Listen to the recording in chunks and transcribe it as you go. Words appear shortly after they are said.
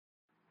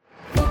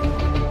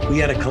We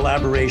had a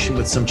collaboration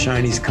with some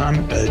Chinese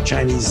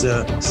scientists.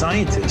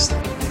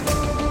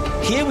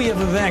 Here we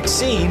have a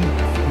vaccine.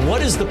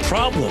 What is the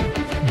problem?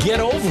 Get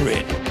over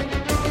it.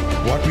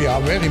 What we are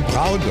very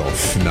proud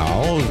of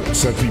now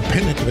is that we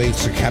penetrate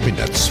the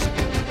cabinets.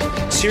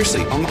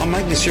 Seriously, I'm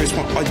making a serious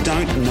point. I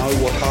don't know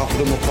what half of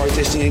them are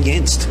protesting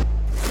against.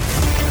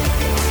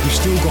 We've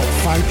still got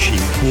Fauci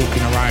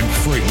walking around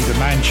free. The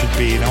man should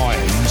be in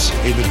irons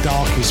in the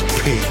darkest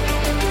pit.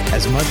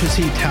 As much as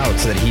he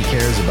touts that he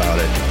cares about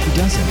it, he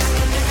doesn't.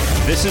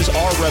 This is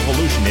our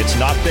revolution. It's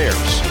not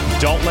theirs.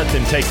 Don't let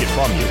them take it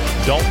from you.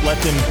 Don't let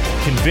them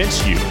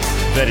convince you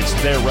that it's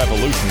their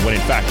revolution when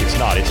in fact it's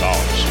not. It's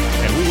ours.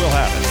 And we will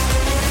have it.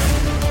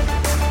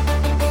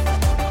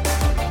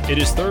 It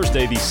is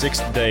Thursday, the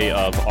 6th day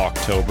of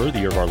October, the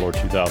year of our Lord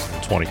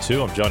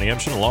 2022. I'm Johnny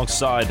Emshin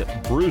alongside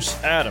Bruce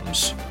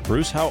Adams.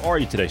 Bruce, how are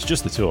you today? It's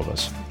just the two of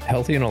us.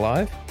 Healthy and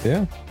alive?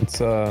 Yeah. It's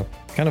kind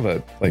of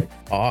a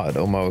odd,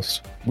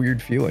 almost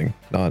weird feeling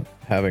not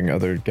having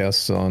other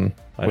guests on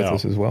with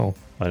us as well.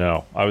 I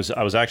know. I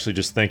was actually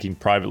just thinking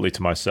privately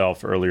to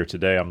myself earlier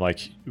today. I'm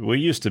like, we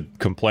used to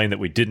complain that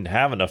we didn't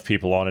have enough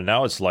people on, and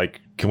now it's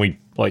like, can we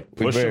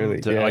push them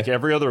to like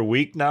every other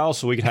week now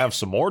so we can have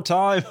some more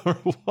time or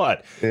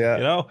what? Yeah.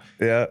 You know?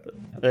 Yeah.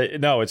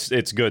 No,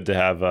 it's good to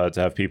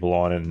have people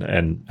on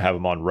and have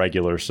them on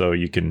regular so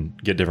you can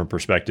get different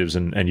perspectives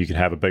and you can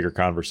have a bigger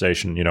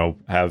conversation, you know,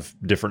 have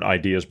different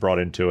ideas brought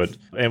into it.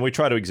 And we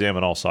try to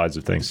examine all sides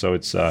of things. So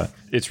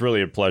it's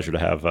really a pleasure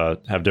to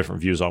have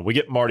different views on. We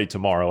get Marty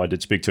tomorrow. I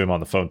did speak to him on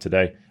the phone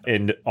today.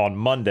 And on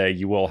Monday,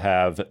 you will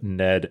have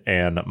Ned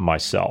and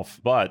myself.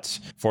 But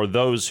for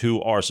those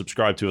who are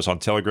subscribed to us on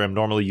Telegram,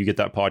 normally you get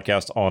that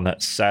podcast on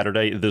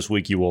Saturday. This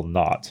week you will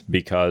not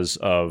because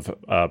of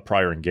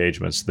prior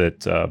engagements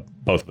that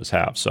both of us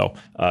have. So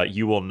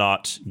you will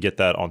not get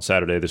that on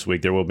Saturday this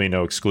week. There will be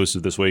no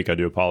exclusive this week. I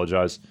do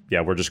apologize.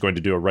 Yeah, we're just going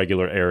to do a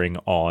regular airing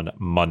on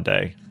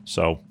Monday.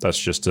 So that's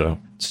just a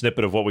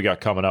snippet of what we got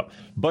coming up.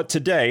 But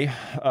today,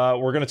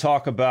 we're going to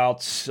talk about,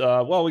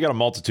 we got a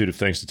multitude of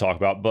things to talk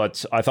about,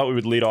 but I thought we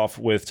would lead off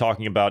with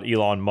talking about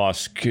Elon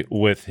Musk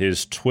with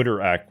his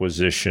Twitter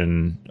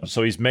acquisition.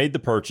 So he's made the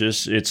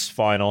purchase. It's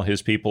final.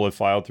 His people have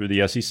filed through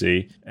the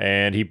SEC,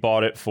 and he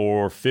bought it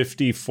for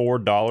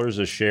 $54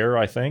 a share,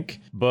 I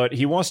think. But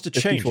he wants to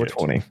change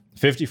it.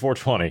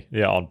 $54.20.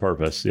 Yeah, on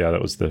purpose. Yeah,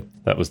 that was the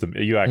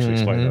you actually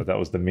explained that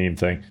was the meme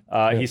thing.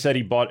 He said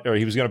he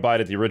was going to buy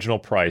it at the original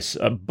price,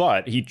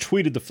 but he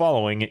tweeted the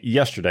following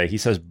yesterday. He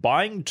says,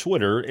 buying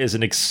Twitter is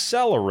an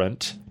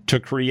accelerant to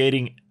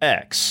creating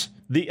X,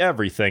 the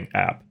everything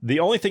app. The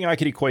only thing I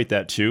could equate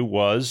that to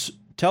was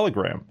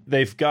Telegram.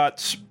 They've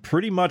got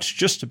pretty much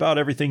just about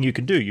everything you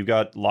can do. You've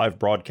got live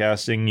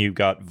broadcasting, you've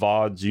got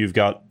VODs, you've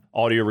got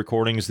audio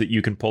recordings that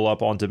you can pull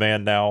up on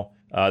demand now.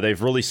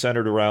 They've really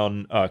centered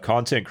around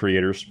content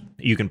creators.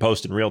 You can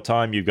post in real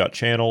time. You've got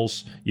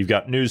channels. You've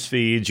got news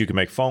feeds. You can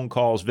make phone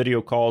calls, video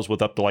calls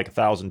with up to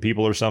 1,000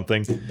 people or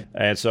something.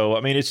 And so,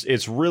 I mean,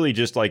 it's really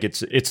just like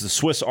it's the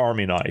Swiss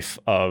Army knife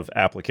of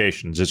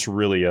applications. It's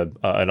really a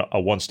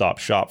one-stop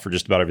shop for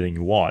just about everything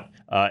you want.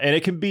 And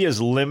it can be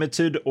as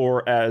limited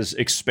or as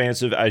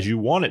expansive as you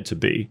want it to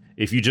be.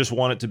 If you just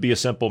want it to be a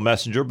simple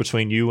messenger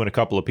between you and a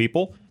couple of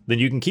people, then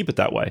you can keep it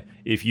that way.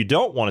 If you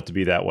don't want it to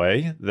be that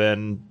way,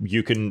 then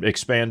you can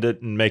expand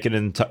it and make it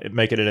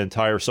an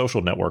entire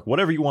social network,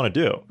 whatever you want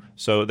to do.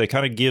 So they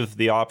kind of give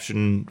the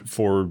option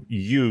for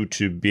you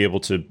to be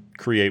able to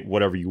create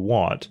whatever you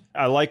want.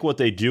 I like what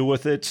they do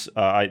with it.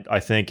 I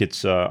think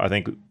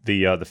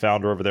the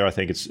founder over there, I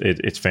think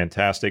it's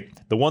fantastic.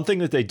 The one thing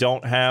that they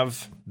don't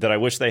have that I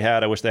wish they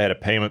had a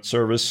payment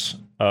service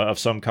of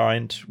some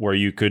kind where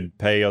you could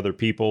pay other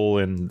people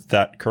in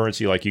that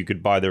currency, like you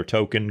could buy their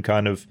token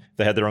kind of.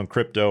 They had their own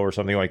crypto or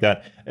something like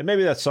that. And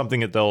maybe that's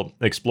something that they'll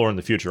explore in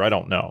the future. I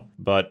don't know.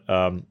 But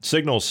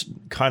Signal's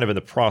kind of in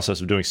the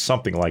process of doing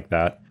something like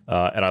that.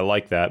 And I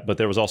like that. But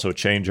there was also a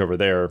change over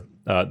there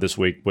this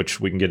week, which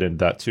we can get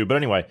into that too. But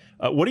anyway,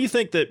 what do you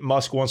think that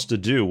Musk wants to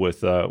do with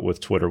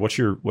Twitter? What's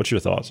your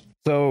thoughts?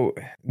 So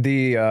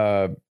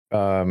the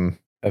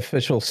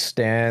official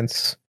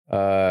stance,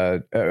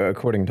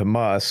 according to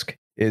Musk,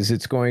 is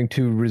it's going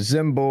to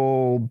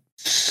resemble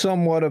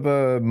somewhat of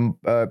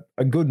a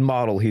good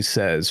model, he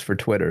says, for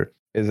Twitter.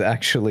 Is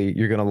actually,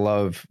 you're going to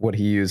love what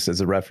he used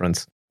as a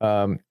reference,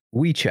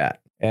 WeChat.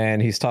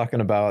 And he's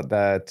talking about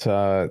that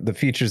the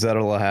features that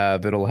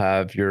it'll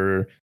have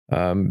your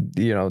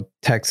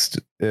text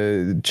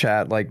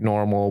chat like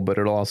normal, but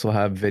it'll also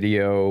have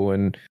video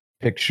and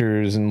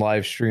pictures and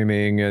live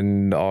streaming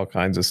and all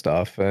kinds of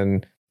stuff.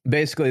 And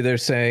basically they're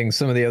saying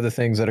some of the other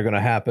things that are going to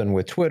happen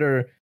with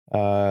Twitter.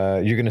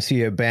 You're going to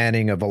see a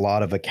banning of a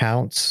lot of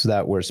accounts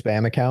that were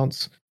spam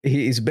accounts.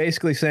 He's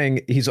basically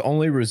saying he's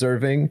only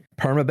reserving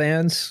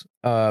permabans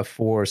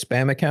for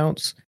spam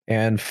accounts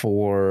and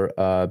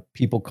for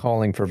people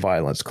calling for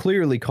violence,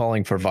 clearly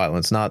calling for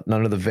violence, none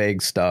of the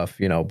vague stuff,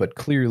 but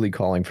clearly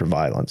calling for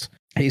violence.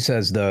 He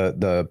says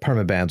the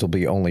permabans will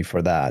be only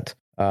for that.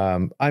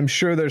 I'm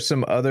sure there's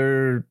some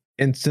other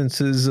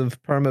instances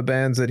of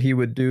permabans that he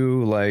would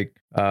do, like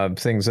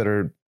things that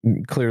are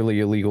clearly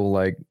illegal,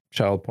 like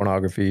child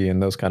pornography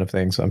and those kind of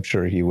things, I'm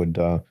sure he would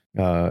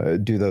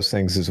do those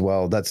things as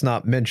well. That's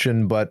not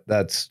mentioned, but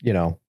that's,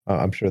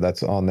 I'm sure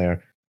that's on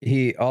there.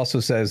 He also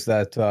says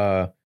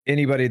that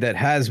anybody that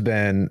has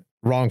been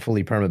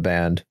wrongfully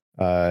permabanned,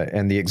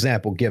 and the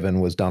example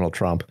given was Donald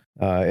Trump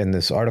in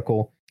this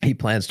article, he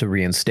plans to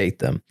reinstate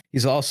them.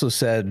 He's also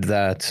said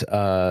that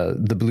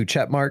the blue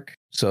check mark,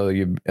 so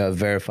you're a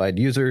verified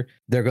user,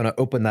 they're going to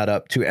open that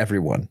up to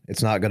everyone.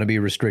 It's not going to be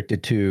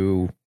restricted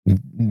to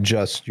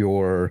just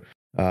your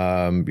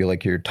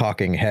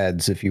talking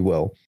heads, if you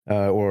will,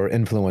 or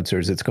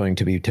influencers. It's going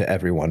to be to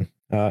everyone.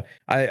 I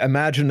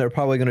imagine they're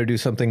probably going to do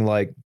something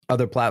like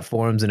other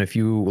platforms, and if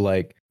you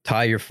like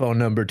tie your phone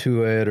number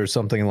to it or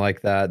something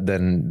like that,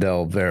 then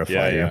they'll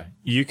verify you. Yeah.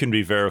 You can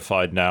be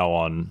verified now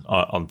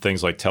on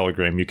things like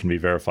Telegram. You can be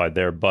verified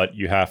there, but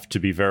you have to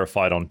be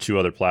verified on 2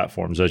 other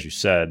platforms, as you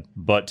said.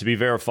 But to be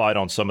verified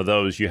on some of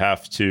those, you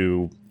have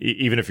to,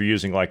 even if you're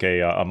using like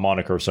a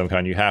moniker of some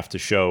kind, you have to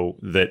show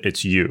that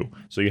it's you.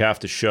 So you have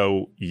to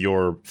show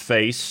your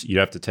face. You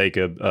have to take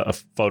a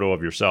photo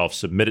of yourself,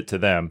 submit it to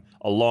them,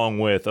 along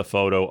with a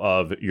photo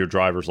of your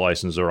driver's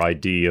license or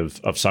ID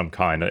of some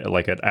kind,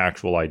 like an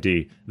actual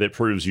ID that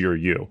proves you're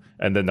you.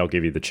 And then they'll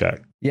give you the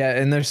check. Yeah,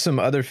 and there's some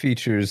other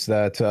features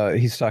that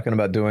he's talking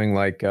about doing,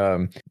 like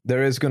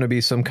there is going to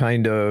be some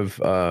kind of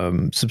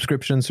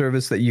subscription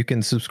service that you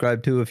can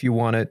subscribe to if you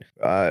want it.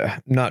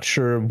 Not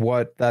sure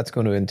what that's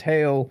going to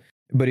entail,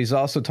 but he's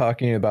also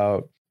talking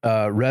about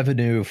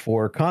revenue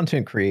for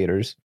content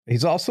creators.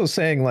 He's also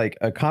saying like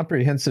a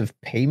comprehensive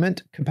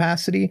payment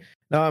capacity.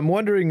 Now, I'm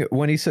wondering,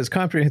 when he says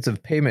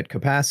comprehensive payment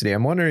capacity,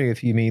 I'm wondering if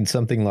he means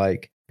something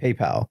like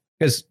PayPal,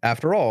 because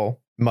after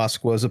all,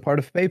 Musk was a part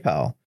of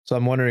PayPal. So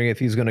I'm wondering if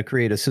he's going to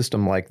create a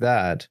system like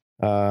that,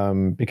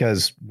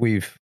 because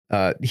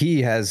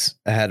he has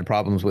had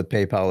problems with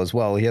PayPal as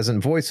well. He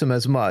hasn't voiced them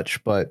as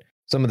much, but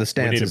some of the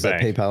stances that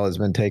PayPal has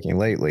been taking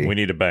lately. We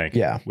need a bank.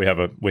 Yeah, we have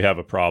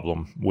a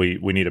problem. We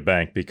need a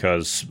bank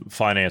because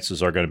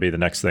finances are going to be the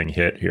next thing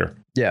hit here.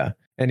 Yeah,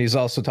 and he's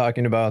also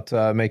talking about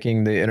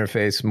making the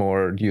interface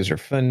more user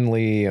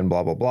friendly and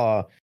blah blah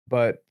blah.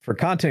 But for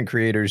content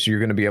creators, you're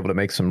going to be able to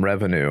make some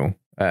revenue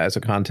as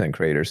a content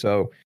creator.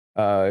 So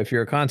if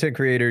you're a content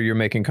creator, you're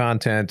making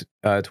content,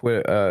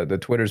 the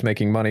Twitter's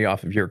making money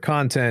off of your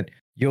content,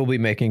 you'll be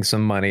making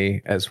some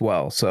money as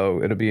well.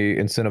 So it'll be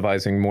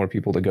incentivizing more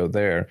people to go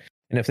there.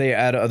 And if they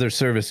add other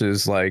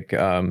services like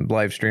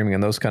live streaming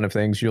and those kind of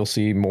things, you'll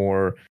see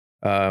more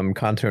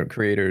content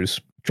creators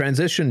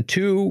transition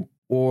to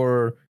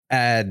or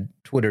add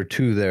Twitter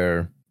to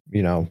their,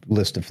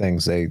 list of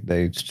things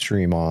they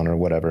stream on or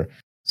whatever.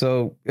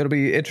 So it'll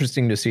be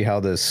interesting to see how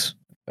this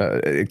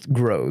it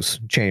grows,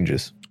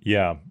 changes.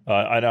 Yeah.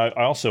 And I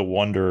also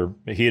wonder,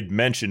 he had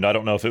mentioned, I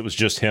don't know if it was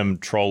just him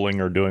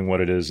trolling or doing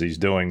what it is he's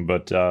doing,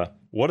 but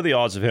what are the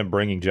odds of him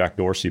bringing Jack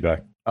Dorsey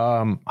back?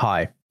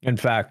 High. In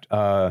fact,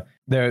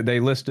 they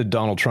listed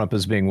Donald Trump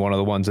as being one of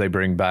the ones they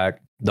bring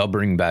back. They'll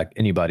bring back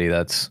anybody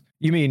that's...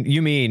 You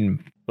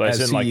mean as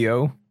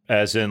CEO?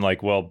 As in,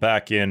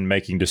 back in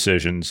making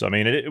decisions. I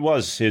mean, it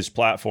was his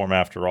platform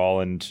after all,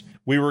 and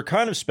we were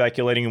kind of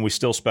speculating, and we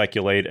still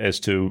speculate as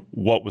to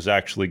what was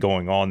actually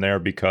going on there,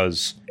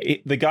 because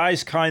the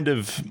guy's kind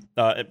of,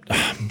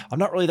 I'm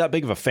not really that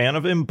big of a fan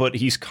of him, but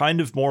he's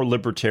kind of more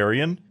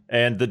libertarian,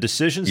 and the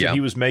decisions that he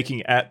was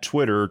making at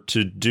Twitter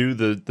to do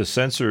the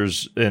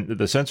censors and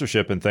the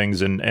censorship and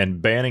things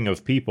and banning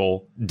of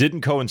people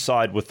didn't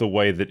coincide with the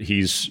way that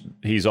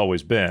he's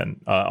always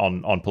been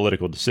on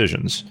political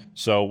decisions.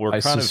 So I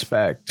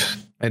suspect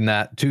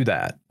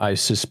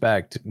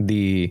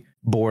the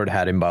board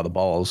had him by the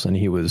balls, and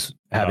he was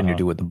having to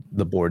do what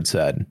the board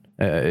said.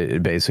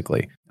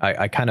 Basically,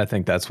 I kind of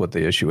think that's what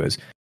the issue is.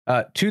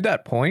 To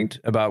that point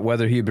about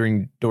whether he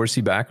bring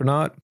Dorsey back or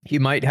not, he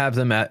might have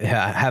him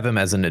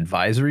as an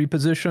advisory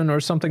position or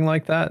something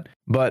like that.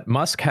 But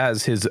Musk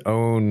has his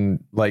own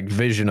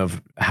vision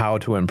of how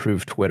to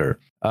improve Twitter.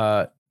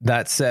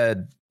 That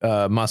said,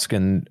 Musk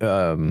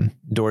and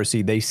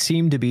Dorsey, they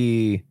seem to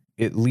be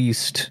at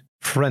least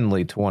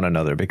friendly to one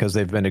another because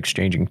they've been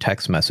exchanging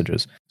text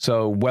messages.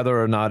 So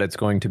whether or not it's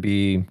going to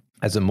be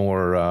as a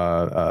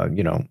more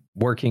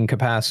working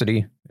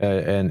capacity,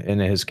 and in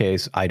his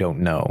case, I don't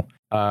know.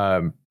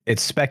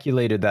 It's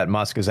speculated that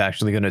Musk is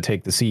actually going to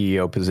take the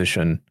CEO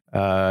position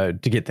to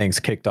get things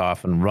kicked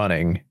off and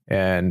running,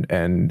 and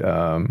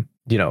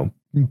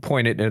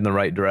point it in the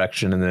right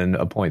direction, and then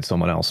appoint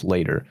someone else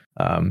later.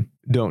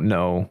 Don't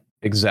know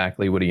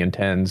exactly what he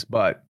intends,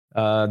 but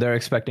they're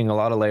expecting a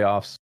lot of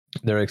layoffs.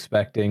 They're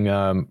expecting,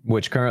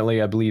 which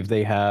currently I believe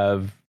they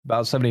have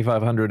about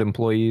 7,500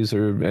 employees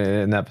or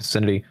in that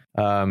vicinity.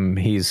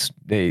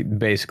 They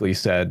basically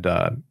said,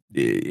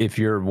 if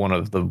you're one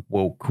of the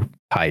woke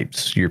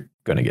types, you're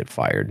going to get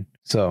fired.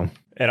 So,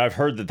 and I've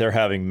heard that they're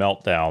having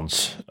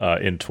meltdowns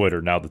in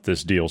Twitter now that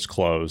this deal's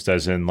closed,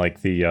 as in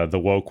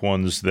the woke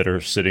ones that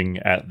are sitting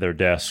at their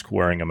desk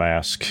wearing a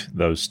mask.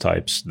 Those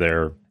types,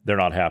 they're they're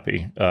not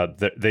happy.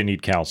 They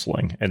need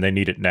counseling, and they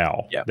need it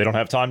now. Yeah. They don't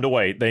have time to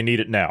wait. They need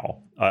it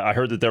now. I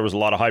heard that there was a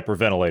lot of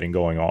hyperventilating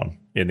going on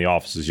in the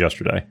offices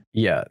yesterday.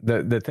 Yeah.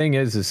 The thing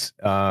is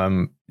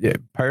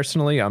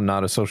personally, I'm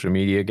not a social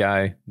media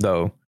guy,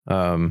 though.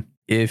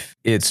 If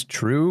it's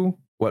true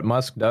what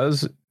Musk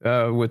does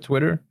with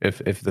Twitter,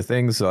 if the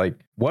things like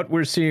what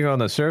we're seeing on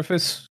the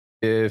surface,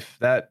 if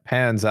that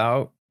pans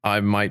out, I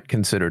might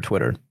consider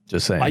Twitter.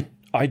 Just saying.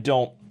 I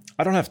don't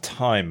have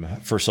time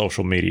for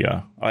social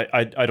media.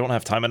 I don't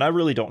have time, and I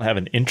really don't have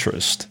an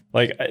interest.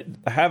 Like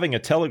having a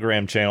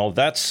Telegram channel,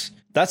 that's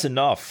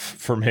enough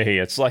for me.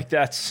 It's like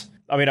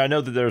I mean, I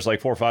know that there's like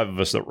 4 or 5 of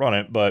us that run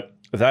it, but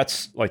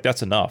that's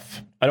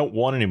enough. I don't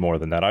want any more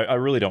than that. I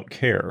really don't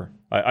care.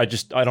 I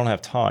don't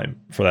have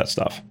time for that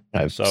stuff. I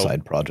have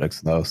side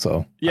projects though,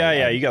 so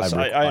you got.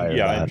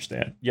 I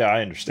understand. Yeah,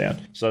 I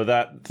understand. So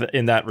that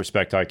in that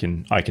respect, I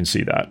can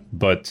see that.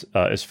 But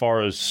as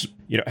far as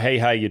hey,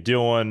 how you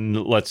doing?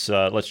 Let's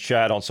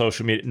chat on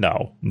social media.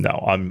 No,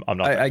 I'm not.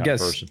 That kind of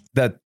person.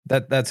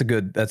 That's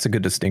a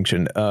good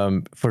distinction.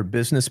 For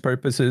business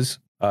purposes,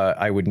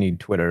 I would need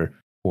Twitter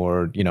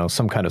or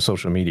some kind of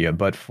social media,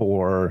 but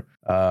for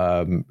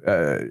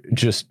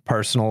just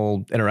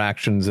personal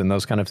interactions and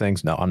those kind of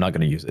things, no, I'm not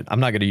going to use it. I'm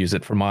not going to use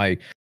it for my.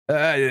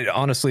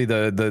 Honestly,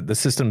 the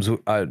systems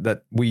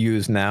that we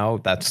use now,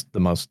 that's the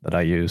most that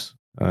I use.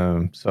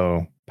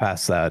 So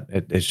past that,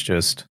 it's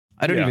just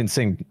I don't even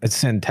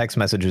send text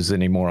messages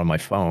anymore on my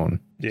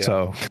phone. Yeah.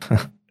 So,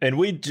 and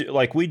we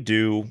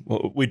do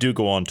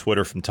go on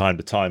Twitter from time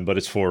to time, but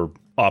it's for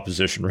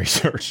opposition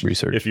research,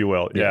 if you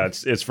will. Yeah,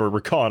 it's for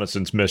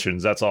reconnaissance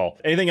missions. That's all.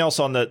 Anything else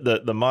on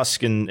the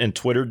Musk and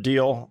Twitter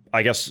deal?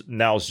 I guess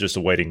now it's just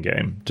a waiting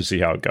game to see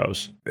how it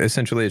goes.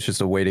 Essentially, it's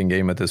just a waiting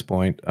game at this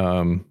point.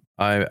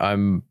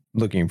 I'm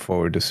looking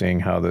forward to seeing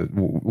how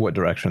what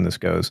direction this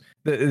goes.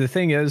 The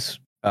thing is,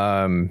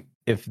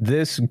 if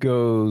this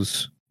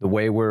goes the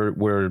way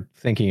we're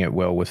thinking it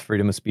will, with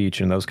freedom of speech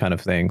and those kind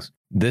of things,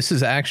 this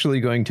is actually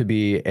going to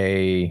be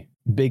a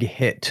big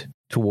hit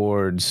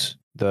towards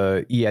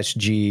the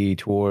ESG,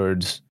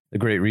 towards the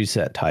Great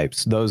Reset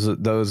types. Those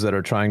that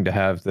are trying to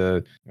have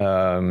the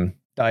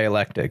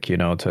dialectic,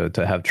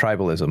 to have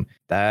tribalism.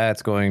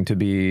 That's going to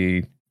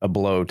be a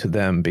blow to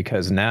them,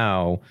 because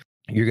now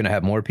you're going to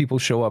have more people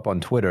show up on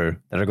Twitter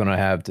that are going to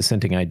have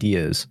dissenting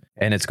ideas,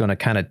 and it's going to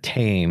kind of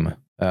tame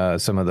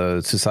some of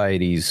the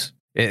societies.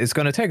 It's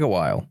going to take a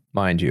while,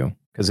 mind you,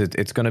 because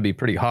it's going to be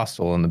pretty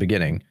hostile in the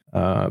beginning,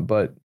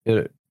 but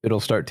it'll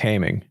start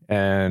taming.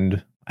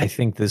 And I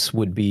think this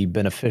would be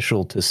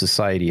beneficial to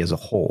society as a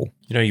whole.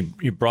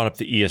 You brought up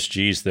the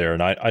ESGs there,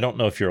 and I don't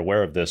know if you're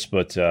aware of this,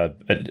 but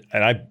and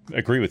I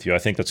agree with you. I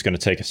think that's going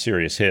to take a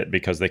serious hit,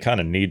 because they kind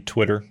of need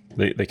Twitter.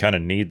 They kind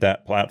of need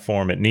that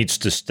platform. It needs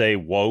to stay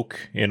woke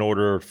in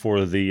order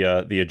for the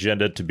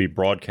agenda to be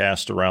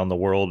broadcast around the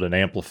world and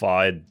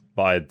amplified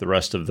by the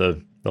rest of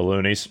the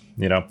loonies.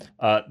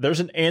 There's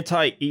an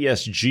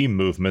anti-ESG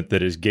movement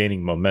that is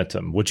gaining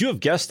momentum. Would you have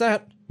guessed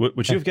that?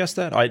 Would you have guessed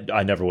that?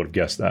 I never would have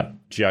guessed that.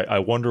 Gee, I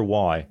wonder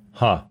why.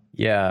 Huh?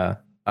 Yeah.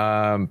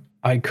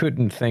 I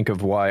couldn't think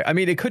of why. I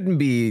mean, it couldn't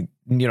be,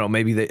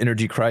 maybe the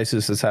energy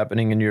crisis that's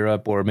happening in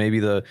Europe, or maybe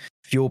the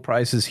fuel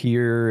prices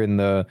here, and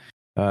the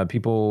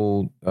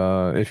people,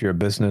 if you're a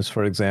business,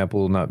 for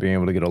example, not being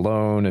able to get a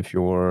loan, if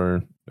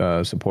you're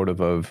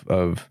supportive of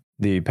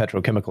the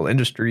petrochemical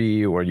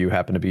industry, or you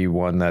happen to be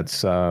one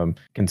that's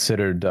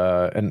considered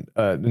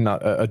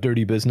not a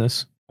dirty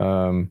business.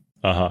 That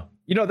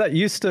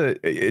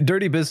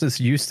dirty business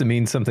used to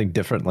mean something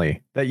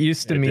differently. That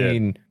used to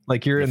mean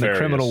like you're nefarious. In the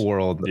criminal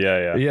world.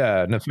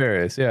 Yeah,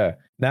 nefarious. Yeah.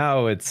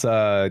 Now it's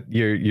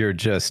you're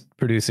just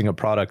producing a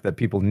product that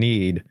people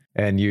need,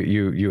 and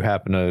you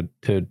happen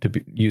to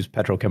use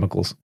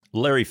petrochemicals.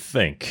 Larry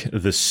Fink,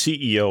 the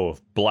CEO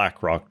of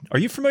BlackRock. Are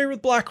you familiar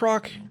with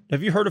BlackRock?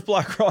 Have you heard of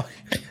BlackRock?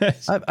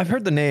 I've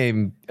heard the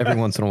name every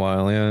once in a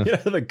while. Yeah.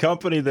 The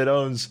company that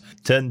owns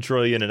 $10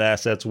 trillion in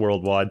assets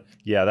worldwide.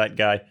 Yeah, that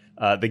guy.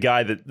 The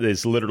guy that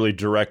is literally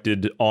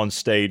directed on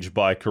stage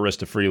by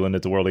Chrystia Freeland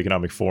at the World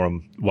Economic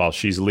Forum while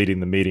she's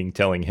leading the meeting,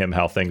 telling him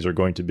how things are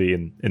going to be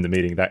in the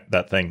meeting.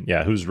 That thing.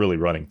 Yeah, who's really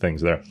running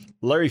things there?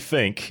 Larry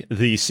Fink,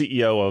 the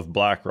CEO of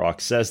BlackRock,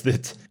 says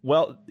that,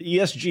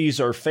 ESGs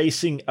are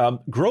facing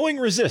growing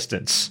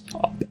resistance.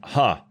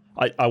 I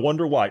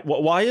wonder why.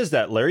 Why is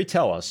that, Larry?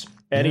 Tell us.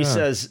 And he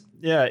says,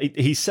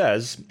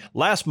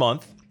 last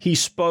month, he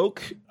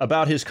spoke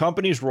about his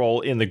company's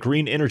role in the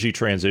green energy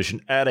transition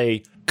at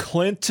a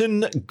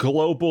Clinton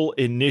Global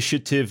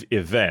Initiative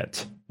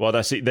event. Well,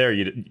 that's it. There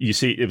you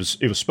see it was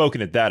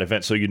spoken at that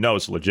event, so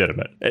it's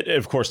legitimate.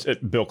 Of course,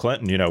 Bill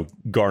Clinton,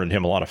 garnered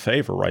him a lot of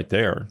favor right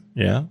there.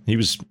 Yeah, he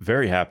was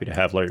very happy to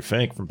have Larry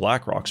Fink from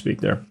BlackRock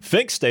speak there.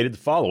 Fink stated the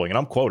following, and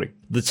I'm quoting: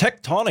 "The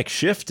tectonic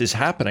shift is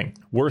happening.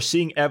 We're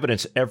seeing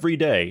evidence every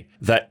day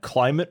that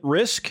climate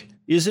risk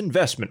is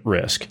investment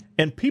risk,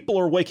 and people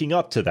are waking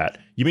up to that."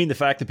 You mean the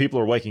fact that people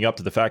are waking up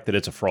to the fact that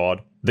it's a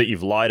fraud, that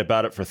you've lied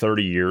about it for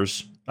 30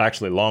 years,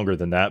 actually longer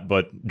than that,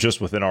 but just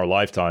within our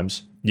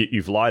lifetimes,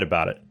 you've lied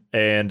about it.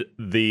 and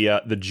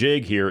the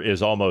jig here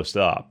is almost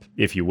up,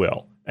 if you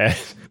will. And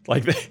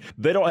like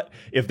they don't,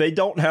 if they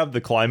don't have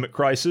the climate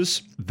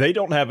crisis, they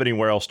don't have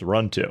anywhere else to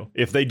run to.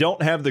 If they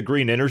don't have the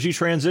green energy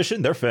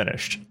transition, they're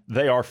finished.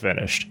 They are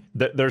finished.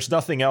 There's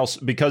nothing else,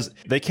 because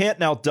they can't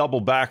now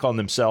double back on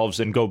themselves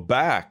and go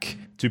back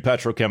to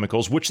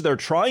petrochemicals, which they're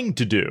trying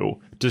to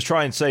do to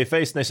try and save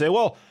face. And they say,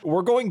 well,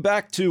 we're going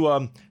back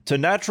to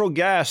natural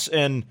gas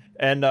and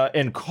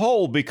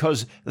coal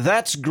because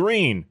that's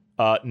green.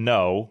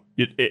 No,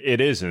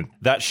 it isn't.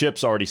 That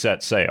ship's already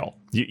set sail.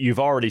 You've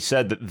already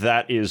said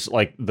that is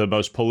like the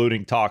most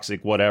polluting,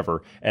 toxic,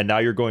 whatever. And now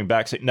you're going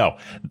back saying, no,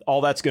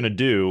 all that's going to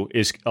do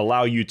is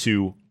allow you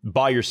to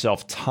buy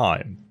yourself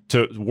time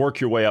to work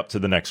your way up to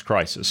the next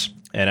crisis.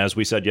 And as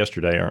we said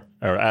yesterday,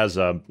 or as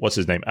what's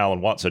his name, Alan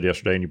Watt said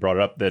yesterday, and you brought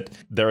it up, that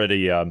they're at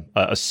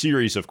a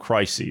series of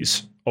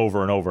crises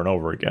over and over and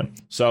over again.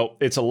 So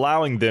it's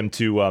allowing them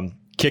to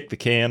kick the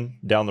can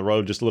down the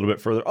road just a little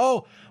bit further.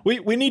 Oh,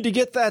 we need to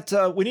get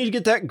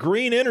that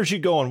green energy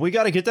going. We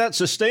got to get that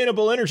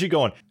sustainable energy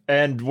going.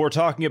 And we're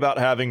talking about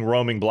having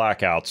roaming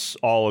blackouts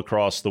all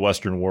across the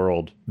Western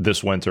world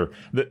this winter.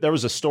 There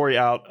was a story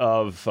out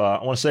of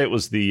I want to say it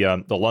was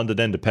the London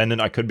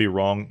Independent. I could be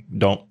wrong.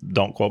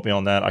 Don't quote me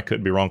on that. I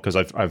could be wrong because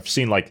I've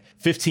seen like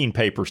 15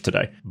 papers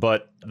today.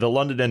 But the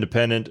London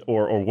Independent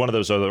or one of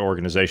those other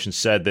organizations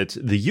said that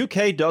the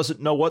UK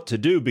doesn't know what to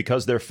do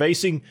because they're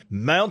facing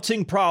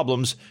mounting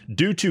problems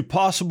due to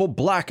possible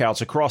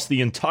blackouts across the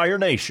entire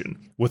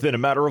nation within a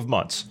matter of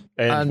months.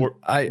 And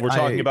we're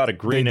talking about a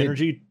green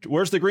energy.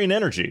 Where's the green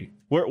energy?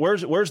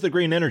 Where's the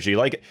green energy?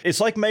 Like, it's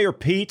like Mayor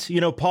Pete,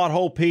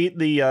 Pothole Pete,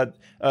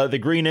 the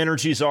green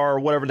energy czar,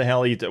 whatever the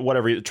hell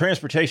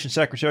transportation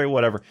secretary,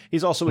 whatever.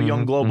 He's also a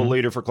young global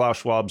leader for Klaus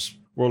Schwab's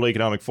World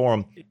Economic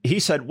Forum. He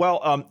said,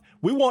 well,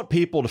 we want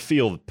people to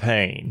feel the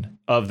pain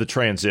of the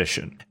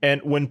transition.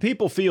 And when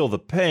people feel the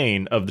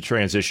pain of the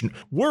transition,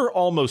 we're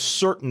almost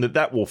certain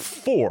that will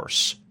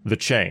force the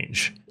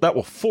change. That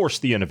will force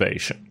the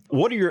innovation.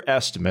 What are your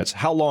estimates?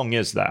 How long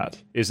is that?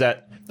 Is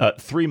that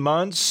 3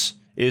 months?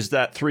 Is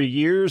that 3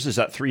 years? Is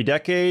that 3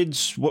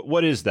 decades?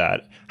 What is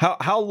that?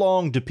 How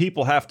long do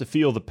people have to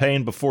feel the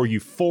pain before you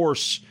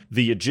force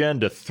the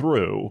agenda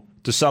through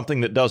to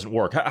something that doesn't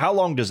work? How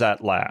long does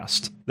that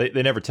last?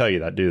 They never tell you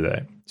that, do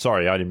they?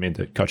 Sorry, I didn't mean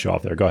to cut you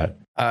off there. Go ahead.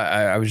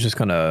 I was just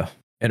going to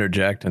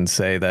interject and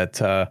say that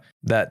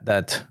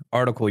that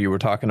article you were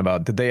talking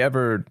about, did they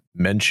ever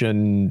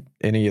mention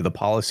any of the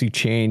policy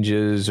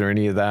changes or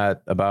any of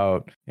that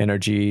about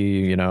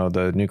energy,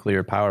 the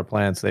nuclear power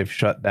plants they've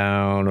shut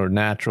down, or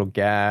natural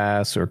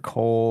gas or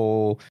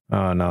coal?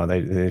 Oh, no,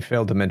 they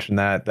failed to mention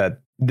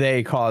that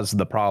they caused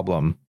the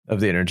problem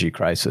of the energy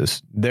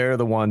crisis. They're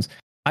the ones.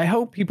 I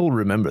hope people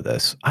remember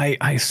this.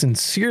 I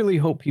sincerely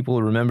hope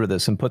people remember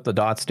this and put the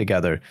dots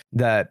together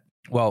that,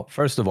 well,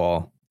 first of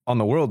all, on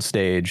the world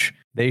stage,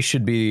 they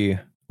should be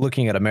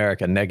looking at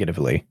America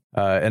negatively,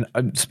 and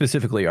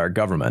specifically our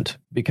government,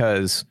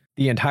 because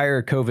the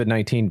entire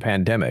COVID-19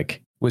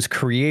 pandemic was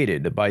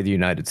created by the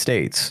United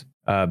States,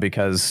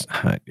 because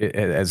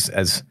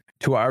as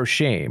to our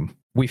shame,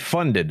 we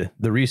funded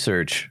the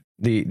research,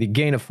 the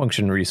gain of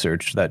function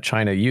research that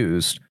China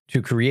used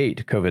to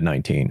create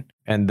COVID-19.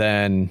 And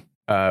then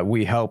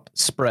we helped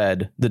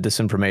spread the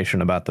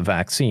disinformation about the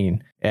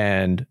vaccine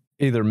and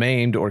either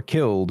maimed or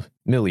killed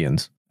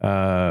millions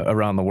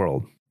around the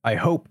world. I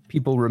hope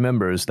people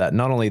remembers that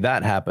not only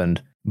that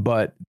happened,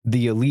 but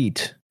the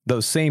elite,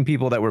 those same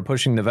people that were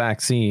pushing the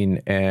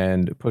vaccine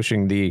and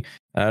pushing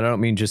I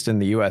don't mean just in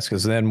the US,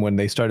 because then when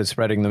they started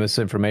spreading the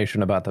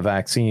misinformation about the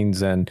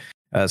vaccines and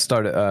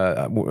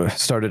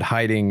started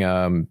hiding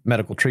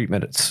medical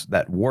treatments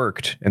that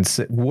worked and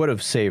would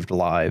have saved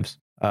lives,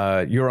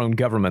 your own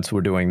governments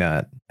were doing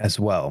that as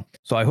well.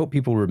 So I hope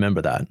people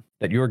remember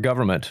that your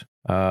government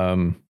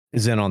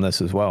is in on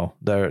this as well.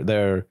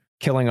 They're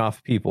killing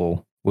off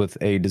people with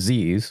a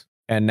disease,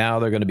 and now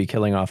they're going to be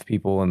killing off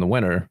people in the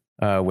winter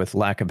with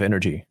lack of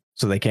energy,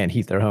 so they can't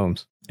heat their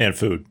homes. And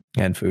food.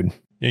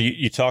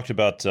 You talked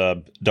about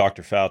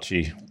Dr.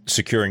 Fauci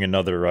securing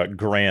another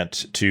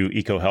grant to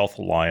EcoHealth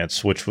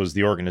Alliance, which was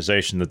the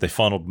organization that they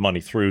funneled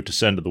money through to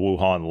send to the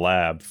Wuhan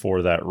lab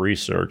for that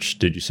research.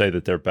 Did you say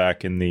that they're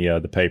back in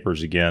the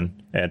papers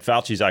again? And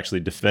Fauci's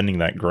actually defending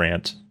that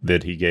grant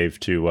that he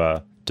gave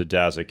to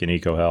Daszak and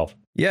EcoHealth.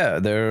 Yeah,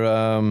 they're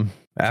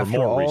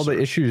after all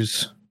the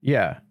issues.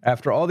 Yeah,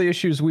 after all the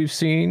issues we've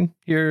seen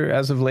here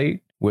as of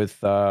late with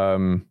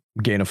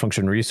gain of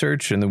function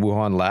research in the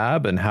Wuhan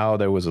lab, and how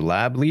there was a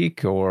lab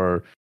leak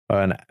or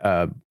an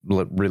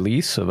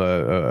release of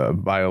a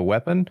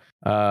bioweapon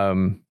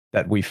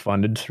that we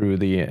funded through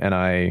the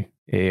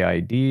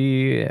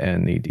NIAID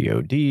and the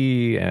DOD,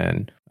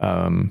 and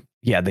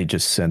they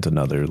just sent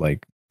another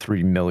like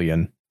 $3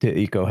 million to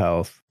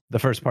EcoHealth. The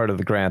first part of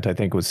the grant, I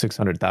think, was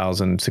 $600,000,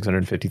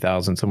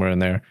 $650,000, somewhere in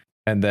there,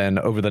 and then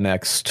over the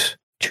next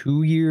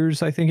 2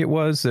 years, I think it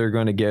was, they're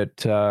going to get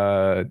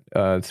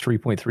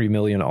 3.3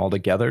 million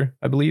altogether,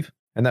 I believe,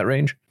 in that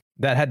range.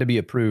 That had to be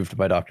approved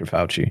by Dr.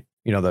 Fauci.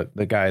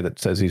 The guy that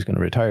says he's going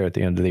to retire at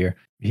the end of the year.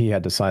 He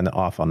had to sign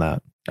off on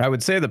that. I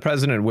would say the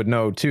president would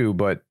know too,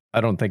 but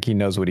I don't think he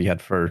knows what he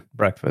had for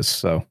breakfast.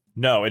 So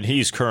No, and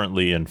he's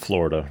currently in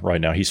Florida right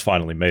now. He's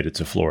finally made it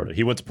to Florida.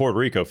 He went to Puerto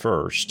Rico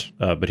first,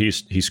 but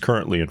he's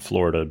currently in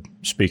Florida,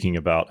 speaking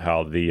about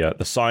how the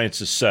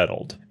science is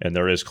settled and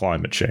there is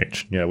climate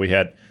change. You know, we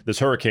had this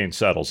hurricane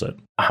settles it.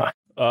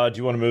 Do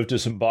you want to move to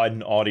some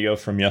Biden audio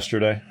from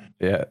yesterday?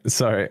 yeah,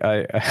 sorry,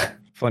 I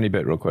funny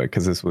bit real quick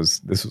because this was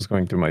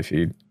going through my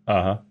feed.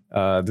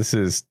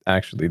 This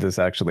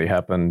actually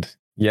happened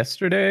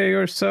yesterday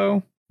or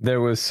so.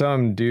 There was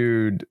some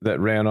dude that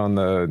ran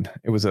on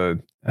it was a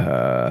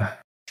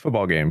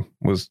football game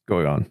was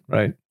going on,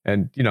 right?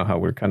 And you know how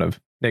we're kind of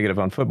negative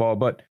on football,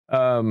 but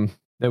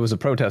there was a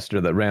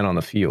protester that ran on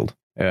the field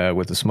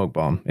with a smoke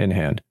bomb in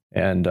hand.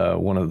 And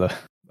one of the,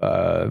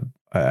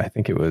 I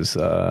think it was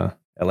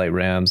LA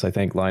Rams,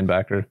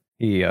 linebacker,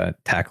 he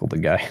tackled the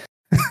guy.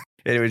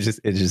 It's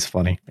just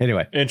funny.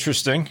 Anyway.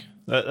 Interesting.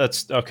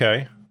 That's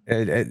okay.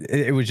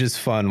 It was just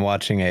fun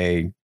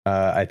watching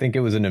I think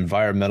it was an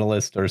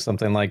environmentalist or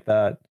something like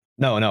that.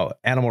 No,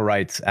 animal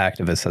rights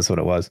activist. That's what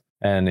it was.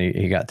 And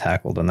he got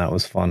tackled, and that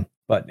was fun.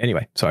 But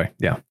anyway, sorry.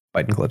 Yeah,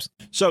 Biden clips.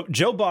 So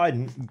Joe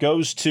Biden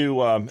goes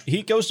to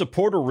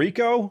Puerto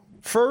Rico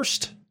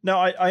first. Now,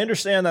 I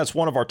understand that's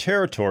one of our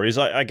territories.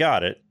 I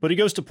got it. But he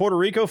goes to Puerto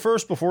Rico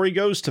first before he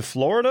goes to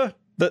Florida?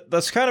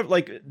 That's kind of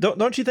like,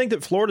 don't you think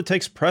that Florida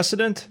takes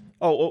precedent?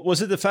 Oh,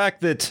 was it the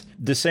fact that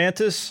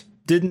DeSantis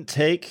didn't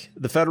take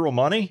the federal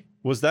money?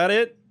 Was that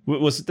it?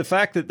 Was it the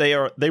fact that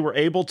they were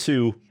able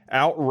to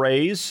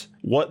outraise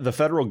what the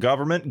federal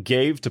government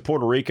gave to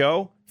Puerto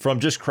Rico from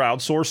just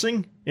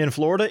crowdsourcing in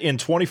Florida in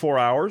 24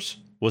 hours?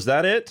 Was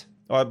that it?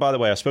 Oh, by the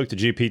way, I spoke to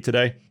GP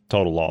today.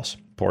 Total loss.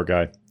 Poor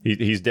guy.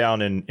 He's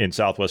down in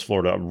Southwest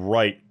Florida,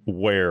 right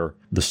where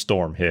the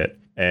storm hit.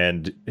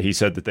 And he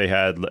said that they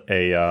had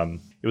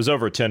it was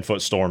over a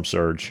 10-foot storm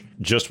surge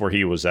just where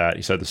he was at.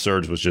 He said the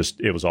surge was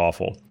it was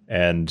awful.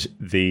 And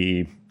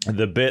the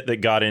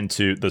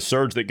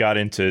surge that got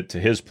into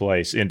his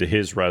place, into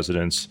his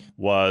residence,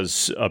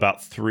 was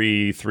about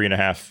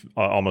 3.5,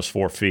 almost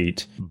 4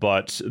 feet.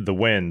 But the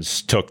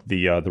winds took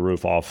the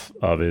roof off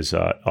of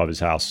his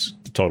house.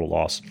 Total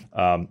loss.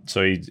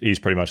 So he's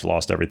pretty much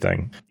lost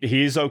everything.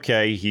 He's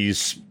okay.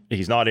 He's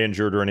not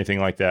injured or anything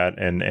like that,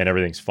 and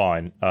everything's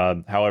fine.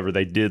 However,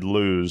 they did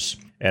lose,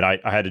 and I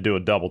had to do a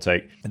double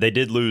take. They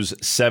did lose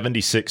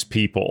 76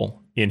 people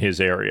in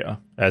his area,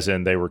 as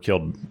in they were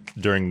killed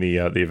during the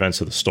events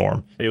of the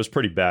storm. It was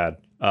pretty bad.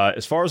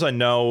 As far as I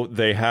know,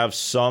 they have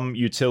some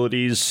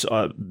utilities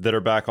that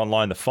are back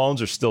online. The phones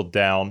are still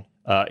down.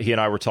 He and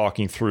I were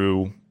talking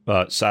through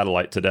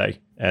satellite today,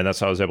 and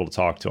that's how I was able to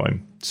talk to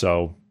him.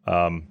 So,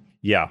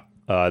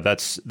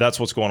 that's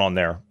what's going on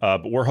there.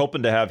 But we're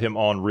hoping to have him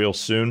on real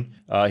soon.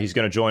 He's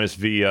going to join us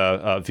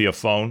via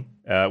phone.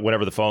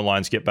 Whenever the phone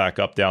lines get back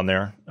up down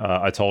there,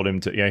 I told him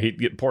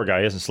to. Poor guy,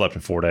 he hasn't slept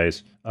in 4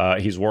 days.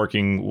 He's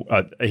working.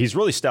 He's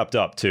really stepped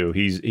up too.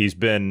 He's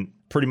been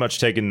pretty much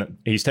taken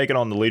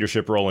on the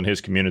leadership role in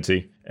his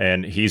community,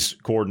 and he's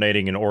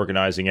coordinating and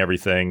organizing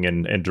everything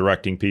and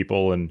directing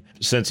people. And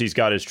since he's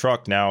got his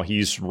truck now,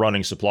 he's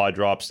running supply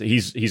drops.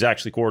 He's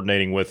actually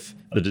coordinating with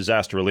the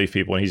disaster relief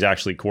people, and he's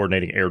actually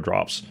coordinating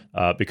airdrops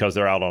because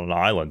they're out on an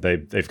island.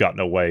 They've got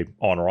no way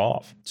on or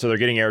off, so they're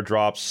getting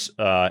airdrops,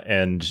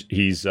 and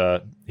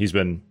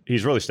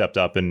he's really stepped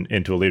up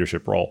into a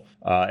leadership role,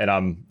 and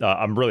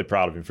I'm really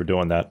proud of him for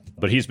doing that.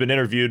 But he's been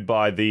interviewed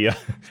by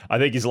I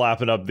think he's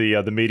lapping up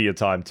the media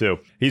time too.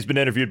 He's been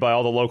interviewed by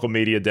all the local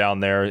media down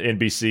there.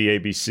 NBC,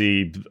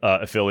 ABC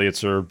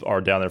affiliates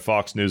are down there.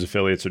 Fox News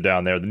affiliates are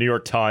down there. The New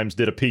York Times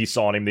did a piece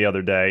on him the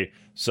other day.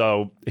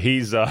 So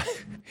he's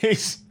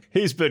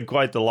been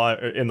quite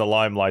in the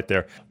limelight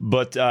there.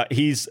 But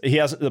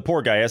the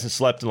poor guy hasn't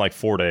slept in like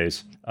 4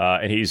 days,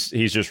 and he's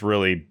just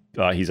really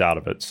he's out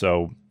of it.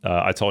 So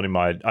I told him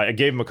I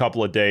gave him a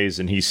couple of days,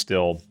 and he's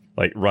still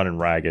like running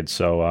ragged.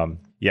 So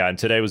and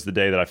today was the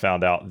day that I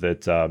found out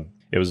that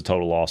it was a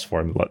total loss for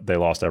him. They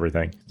lost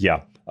everything.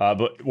 Yeah.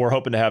 But we're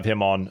hoping to have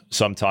him on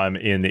sometime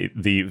in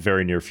the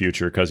very near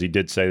future, because he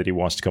did say that he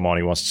wants to come on.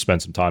 He wants to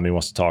spend some time. He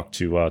wants to talk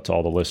to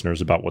all the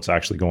listeners about what's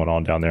actually going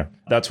on down there.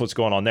 That's what's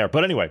going on there.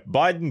 But anyway,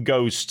 Biden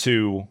goes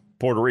to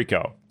Puerto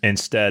Rico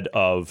instead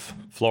of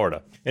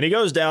Florida. And he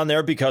goes down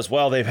there because,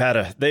 well, they've had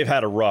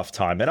a rough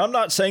time. And I'm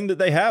not saying that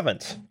they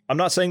haven't.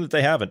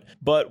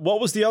 But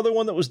what was the other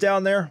one that was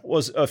down there?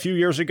 Was a few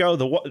years ago.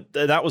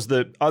 That was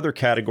the other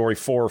category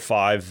 4 or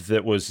 5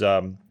 that was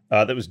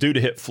due to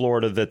hit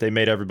Florida, that they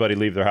made everybody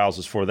leave their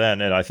houses for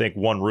then. And I think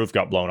one roof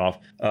got blown off.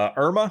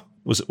 Irma?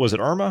 Was it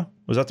Irma?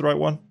 Was that the right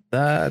one?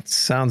 That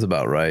sounds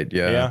about right.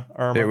 Yeah.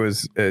 Irma. It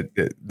was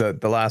the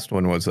last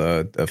one was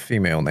a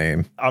female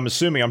name. I'm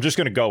assuming. I'm just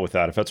going to go with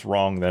that. If that's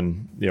wrong,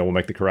 then we'll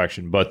make the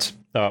correction. But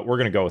we're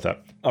going to go with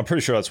that. I'm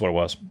pretty sure that's what it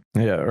was.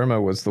 Yeah, Irma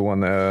was the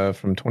one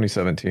from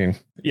 2017.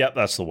 Yeah,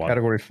 that's the one.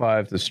 Category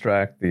 5 to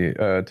strike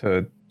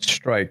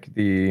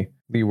the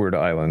Leeward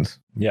Islands.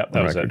 Yeah,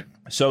 that was it.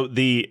 So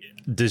the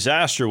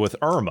disaster with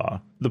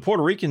Irma, the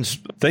Puerto Ricans,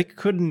 they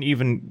couldn't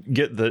even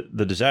get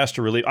the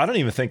disaster relief. I don't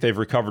even think they've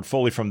recovered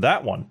fully from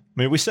that one.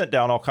 I mean, we sent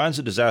down all kinds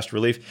of disaster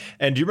relief.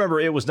 And do you remember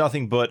it was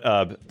nothing but,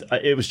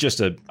 it was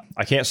just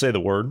I can't say the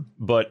word,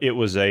 but it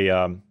was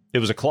a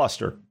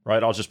cluster,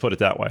 right? I'll just put it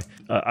that way.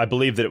 I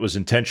believe that it was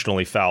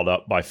intentionally fouled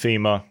up by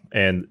FEMA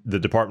and the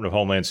Department of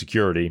Homeland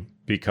Security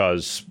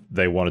because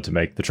they wanted to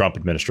make the Trump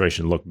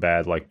administration look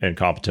bad, like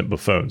incompetent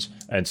buffoons.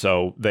 And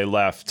so they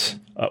left,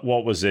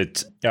 what was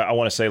it? I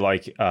want to say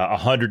like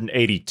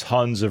 180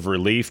 tons of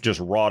relief just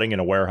rotting in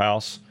a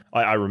warehouse.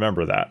 I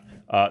remember that.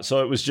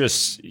 So it was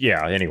just,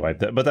 anyway,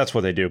 but that's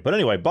what they do. But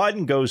anyway,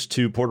 Biden goes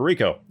to Puerto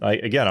Rico.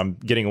 I'm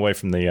getting away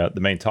from the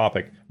main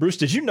topic. Bruce,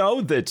 did you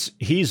know that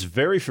he's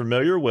very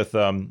familiar with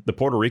the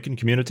Puerto Rican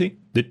community?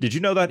 Did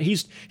you know that?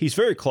 He's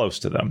very close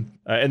to them.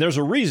 And there's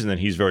a reason that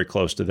he's very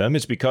close to them.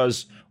 It's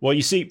because, well,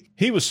 you see,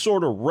 he was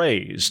sort of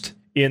raised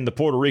in the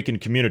Puerto Rican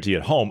community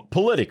at home,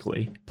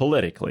 politically.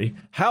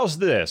 How's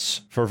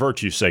this for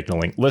virtue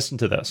signaling? Listen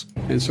to this.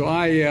 And so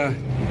I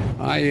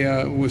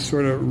was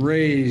sort of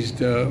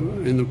raised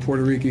in the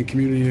Puerto Rican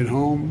community at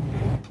home,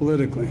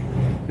 politically.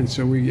 And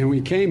so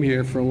we came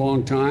here for a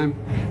long time,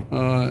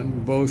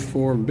 both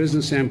for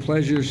business and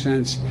pleasure,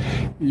 since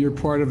you're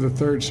part of the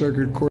Third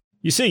Circuit Court.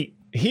 You see,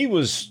 he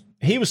was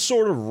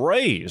sort of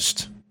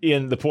raised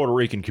in the Puerto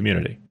Rican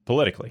community,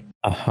 politically.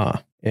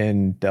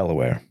 In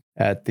Delaware.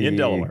 In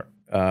Delaware.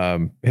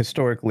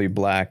 Historically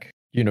black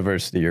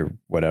university or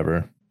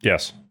whatever.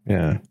 Yes.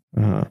 Yeah.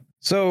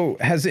 So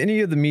has any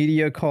of the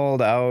media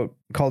called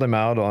him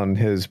out on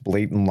his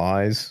blatant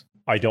lies?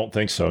 I don't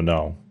think so.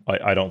 No,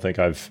 I don't think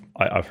I've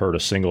heard a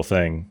single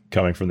thing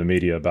coming from the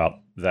media about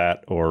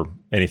that or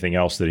anything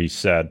else that he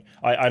said.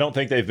 I don't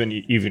think they've been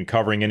even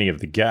covering any of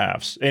the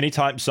gaffes.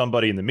 Anytime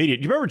somebody in the media,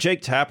 you remember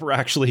Jake Tapper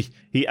actually,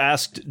 he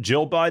asked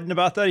Jill Biden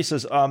about that. He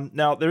says,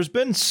 now there's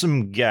been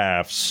some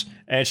gaffes.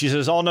 And she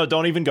says, oh, no,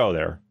 don't even go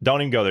there.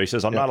 Don't even go there. He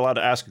says, I'm not allowed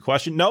to ask a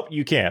question. Nope,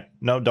 you can't.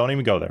 No, don't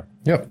even go there.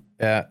 Yep.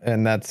 Yeah.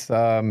 And that's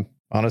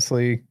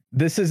honestly,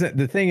 this isn't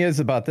the thing is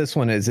about this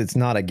one is it's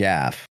not a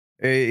gaffe.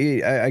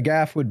 A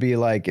gaffe would be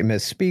like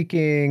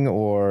misspeaking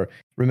or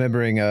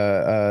remembering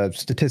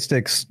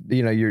statistics.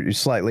 You know, you're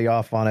slightly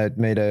off on it,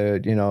 made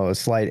a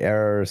slight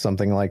error or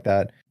something like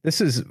that.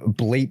 This is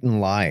blatant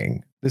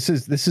lying. This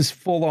is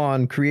full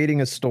on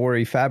creating a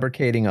story,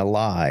 fabricating a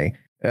lie.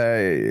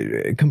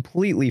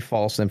 Completely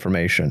false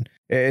information.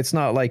 It's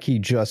not like he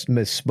just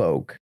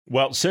misspoke.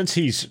 Well, since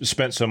he's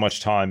spent so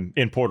much time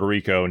in Puerto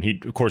Rico, and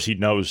he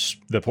knows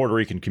the Puerto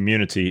Rican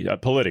community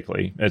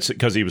politically, it's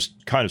because he was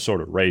kind of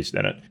sort of raised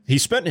in it. He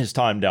spent his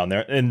time down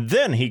there, and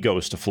then he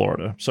goes to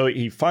Florida. So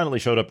he finally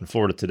showed up in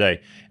Florida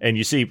today, and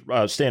you see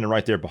standing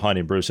right there behind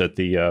him, Bruce, at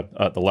the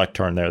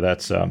lectern there.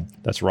 That's Ron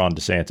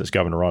DeSantis,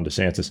 Governor Ron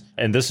DeSantis,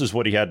 and this is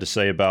what he had to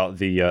say about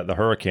the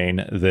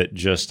hurricane that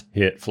just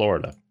hit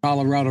Florida.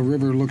 Colorado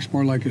River looks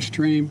more like a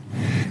stream.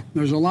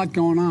 There's a lot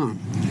going on.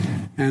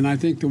 And I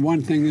think the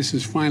one thing this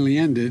has finally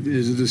ended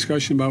is a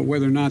discussion about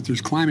whether or not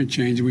there's climate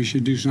change and we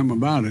should do something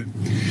about it.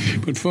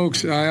 But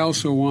folks, I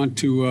also want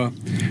to,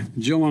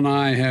 Jill and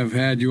I have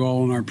had you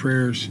all in our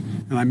prayers.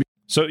 And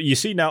so you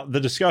see now the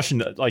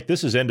discussion, like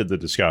this has ended the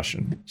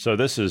discussion. So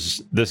this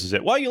is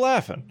it. Why are you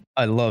laughing?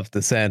 I love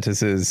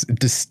DeSantis's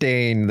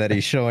disdain that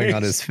he's showing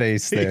on his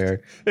face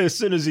there. As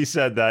soon as he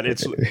said that,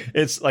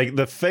 it's like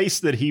the face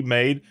that he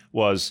made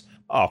was,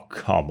 oh,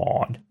 come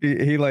on.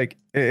 He like,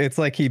 it's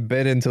like he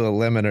bit into a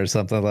lemon or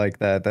something like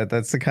that.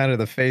 That's the kind of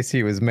the face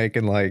he was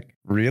making. Like,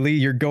 really?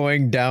 You're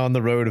going down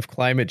the road of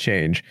climate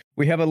change.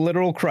 We have a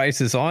literal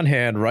crisis on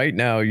hand right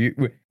now.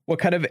 What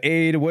kind of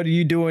aid? What are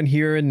you doing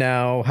here and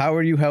now? How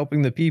are you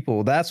helping the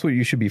people? That's what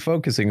you should be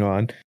focusing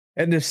on.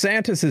 And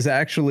DeSantis has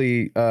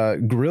actually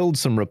grilled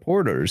some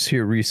reporters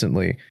here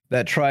recently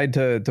that tried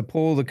to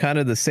pull the kind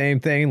of the same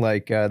thing.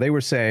 Like they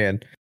were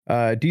saying,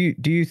 do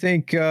you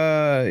think you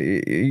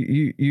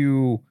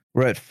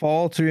were at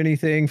fault or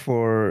anything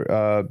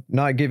for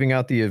not giving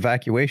out the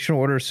evacuation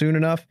order soon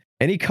enough?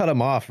 And he cut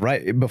him off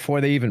right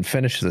before they even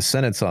finished the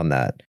sentence on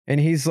that.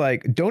 And he's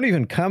like, don't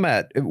even come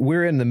at,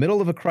 we're in the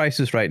middle of a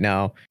crisis right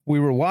now.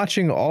 We were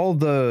watching all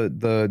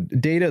the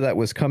data that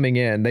was coming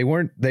in. They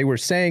were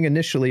saying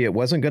initially it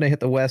wasn't going to hit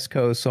the West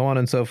Coast, so on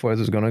and so forth. It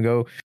was going to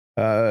go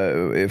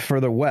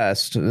further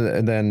west.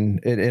 And then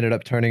it ended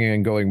up turning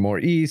and going more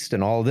east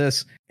and all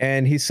this.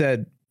 And he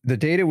said the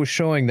data was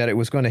showing that it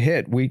was going to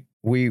hit. We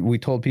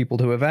told people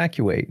to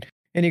evacuate.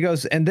 And he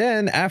goes, and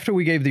then after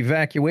we gave the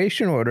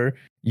evacuation order,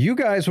 you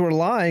guys were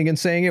lying and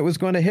saying it was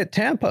going to hit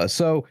Tampa.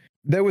 So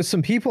there was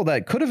some people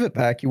that could have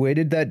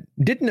evacuated that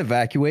didn't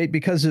evacuate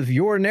because of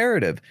your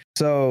narrative.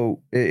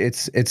 So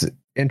it's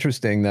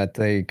interesting that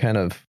they kind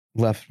of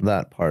left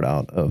that part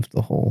out of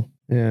the whole.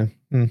 Yeah.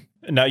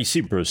 Now, you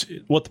see, Bruce,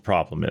 what the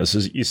problem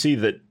is you see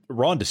that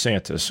Ron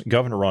DeSantis,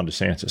 Governor Ron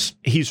DeSantis,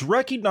 he's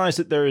recognized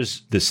that there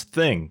is this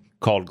thing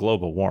called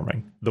global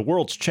warming. The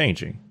world's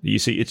changing. You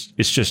see,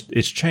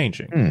 it's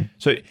changing.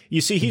 So you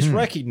see, he's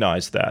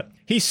recognized that.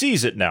 He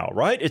sees it now,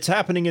 right? It's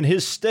happening in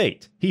his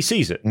state. He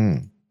sees it.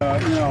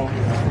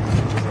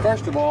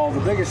 First of all,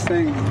 the biggest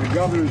thing the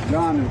governor's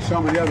done and so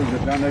many others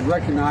have done, they've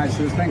recognized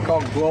this thing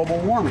called global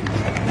warming.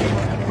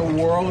 The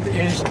world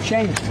is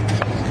changing.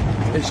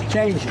 It's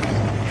changing.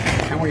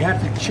 And we have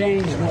to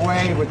change the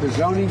way with the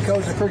zoning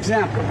codes. For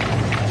example,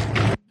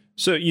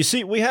 so you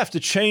see, we have to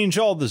change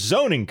all the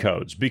zoning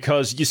codes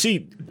because you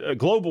see,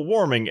 global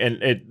warming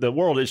and the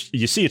world is.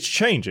 You see, it's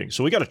changing.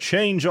 So we got to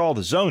change all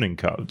the zoning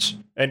codes.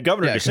 And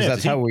Governor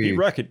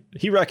DeSantis,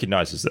 he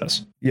recognizes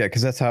this. Yeah,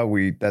 because that's how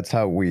we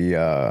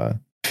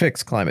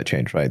fix climate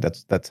change, right?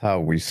 That's how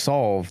we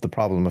solve the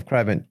problem of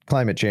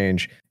climate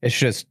change. It's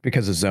just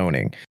because of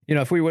zoning.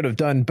 If we would have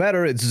done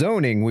better at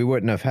zoning, we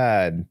wouldn't have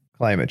had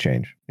climate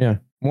change. Yeah.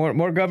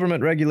 More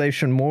government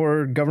regulation,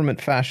 more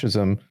government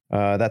fascism.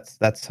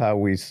 That's how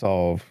we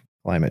solve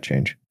climate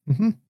change.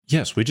 Mm-hmm.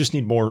 Yes, we just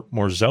need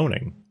more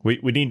zoning. We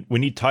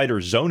need tighter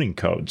zoning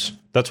codes.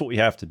 That's what we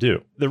have to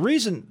do. The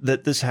reason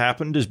that this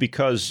happened is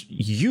because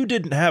you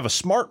didn't have a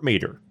smart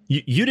meter.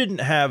 You didn't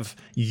have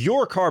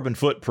your carbon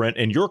footprint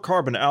and your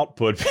carbon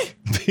output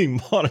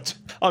being monitored.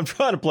 I'm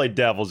trying to play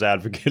devil's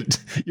advocate.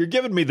 You're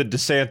giving me the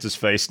DeSantis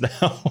face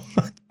now.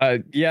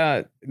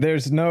 Yeah,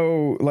 there's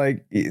nowhere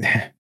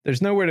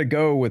to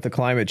go with the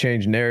climate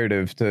change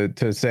narrative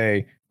to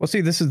say, well,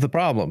 see, this is the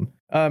problem.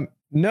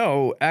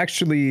 No,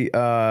 actually,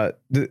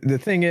 the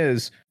thing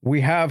is, we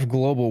have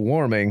global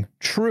warming,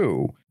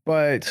 true.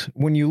 But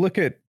when you look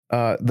at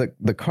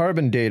the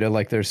carbon data,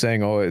 like they're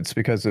saying, oh, it's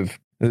because of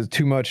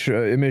too much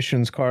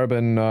emissions,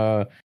 carbon,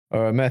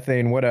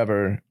 methane,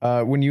 whatever.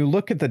 When you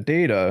look at the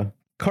data,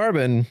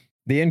 carbon,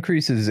 the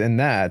increases in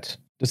that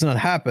does not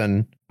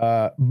happen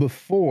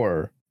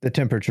before the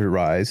temperature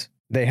rise.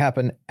 They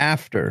happen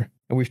after.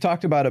 And we've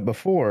talked about it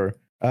before.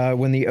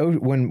 When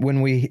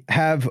we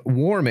have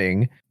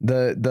warming,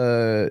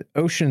 the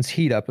oceans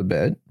heat up a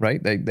bit,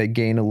 right? They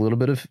gain a little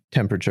bit of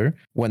temperature.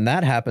 When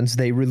that happens,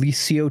 they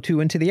release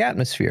CO2 into the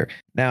atmosphere.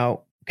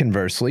 Now,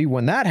 conversely,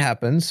 when that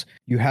happens,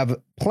 you have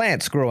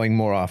plants growing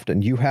more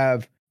often. You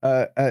have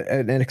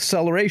an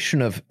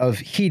acceleration of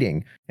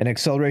heating. An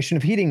acceleration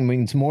of heating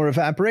means more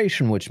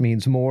evaporation, which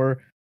means more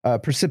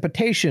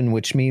precipitation,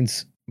 which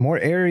means more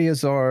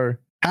areas are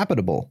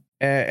habitable.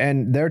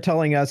 And they're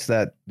telling us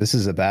that this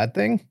is a bad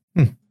thing?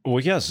 Well,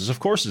 yes,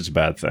 of course it's a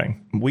bad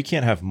thing. We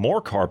can't have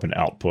more carbon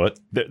output.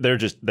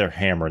 They're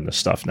hammering this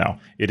stuff now.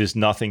 It is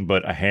nothing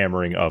but a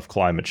hammering of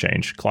climate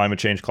change. Climate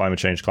change, climate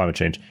change, climate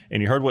change.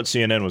 And you heard what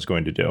CNN was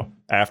going to do.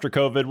 After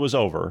COVID was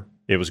over,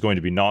 it was going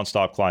to be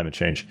nonstop climate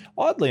change.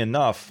 Oddly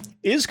enough,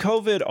 is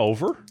COVID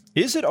over?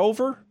 Is it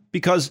over?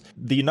 Because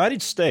the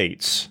United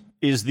States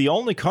is the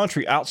only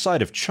country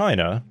outside of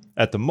China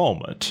at the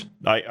moment.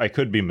 I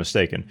could be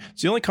mistaken.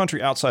 It's the only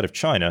country outside of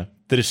China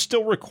that is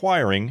still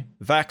requiring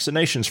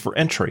vaccinations for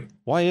entry.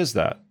 Why is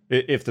that?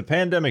 If the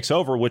pandemic's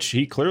over, which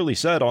he clearly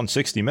said on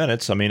 60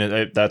 Minutes, I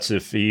mean, that's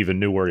if he even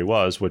knew where he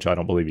was, which I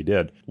don't believe he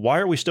did. Why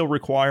are we still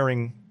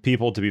requiring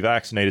people to be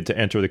vaccinated to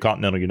enter the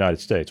continental United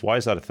States? Why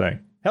is that a thing?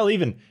 Hell,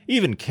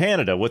 even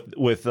Canada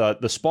with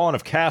the spawn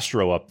of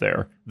Castro up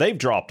there, they've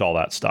dropped all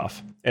that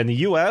stuff. And the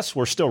U.S.,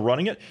 we're still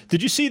running it.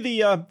 Did you see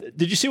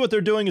what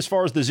they're doing as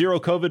far as the zero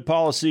COVID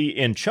policy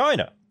in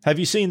China? Have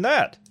you seen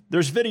that?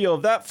 There's video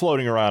of that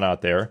floating around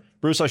out there.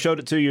 Bruce, I showed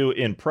it to you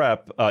in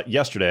prep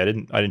yesterday.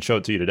 I didn't show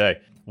it to you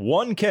today.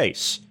 One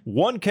case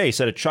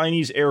at a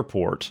Chinese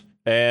airport.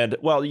 And,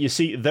 well, you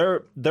see,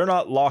 they're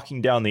not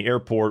locking down the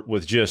airport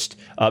with just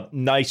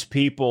nice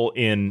people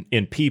in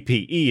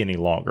PPE any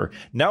longer.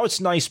 Now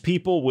it's nice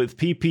people with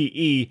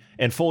PPE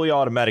and fully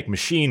automatic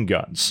machine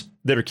guns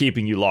that are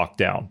keeping you locked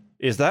down.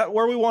 Is that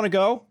where we want to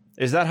go?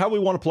 Is that how we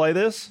want to play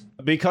this?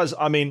 Because,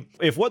 I mean,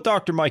 if what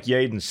Dr. Mike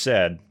Yeadon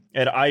said,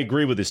 and I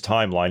agree with his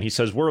timeline, he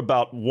says we're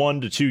about 1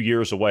 to 2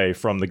 years away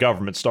from the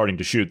government starting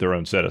to shoot their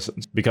own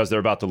citizens because they're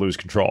about to lose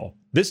control.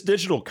 This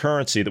digital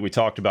currency that we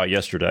talked about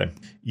yesterday,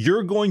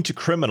 you're going to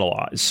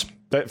criminalize.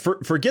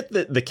 Forget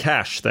the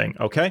cash thing,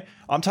 okay?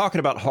 I'm talking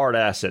about hard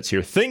assets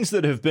here, things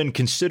that have been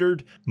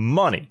considered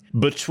money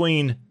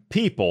between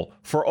people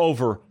for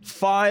over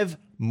 5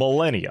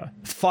 millennia,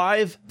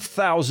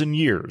 5,000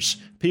 years.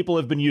 People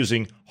have been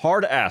using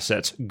hard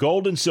assets,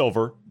 gold and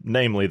silver,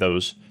 namely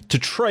those, to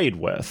trade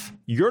with.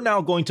 You're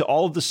now going to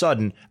all of a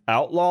sudden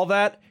outlaw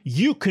that?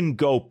 You can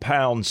go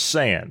pound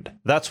sand.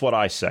 That's what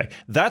I say.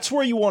 That's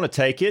where you want to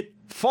take it.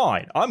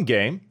 Fine. I'm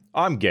game.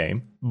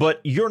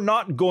 But you're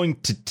not going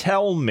to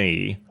tell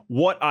me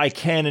what I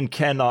can and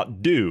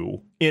cannot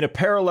do in a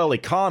parallel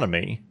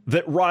economy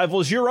that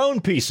rivals your own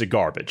piece of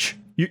garbage.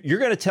 You're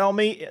going to tell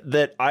me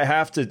that I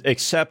have to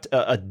accept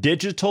a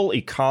digital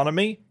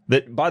economy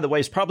that, by the way,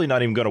 is probably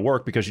not even going to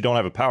work because you don't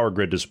have a power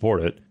grid to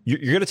support it.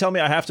 You're going to tell me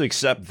I have to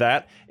accept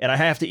that and I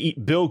have to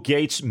eat Bill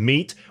Gates'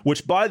 meat,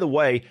 which, by the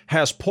way,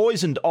 has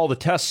poisoned all the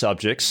test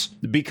subjects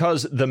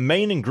because the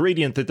main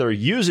ingredient that they're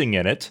using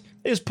in it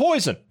is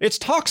poison. It's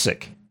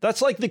toxic.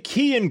 That's like the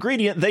key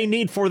ingredient they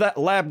need for that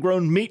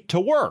lab-grown meat to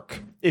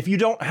work. If you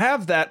don't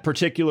have that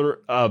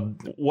particular,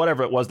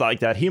 whatever it was, like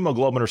that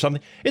hemoglobin or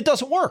something, it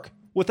doesn't work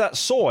with that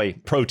soy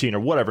protein or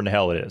whatever in the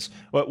hell it is,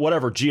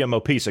 whatever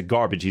GMO piece of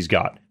garbage he's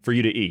got for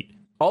you to eat.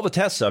 all the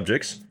test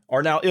subjects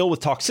are now ill with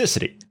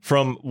toxicity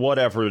from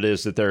whatever it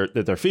is that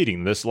they're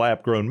feeding this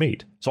lab-grown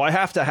meat. So I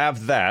have to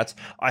have that.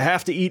 I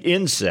have to eat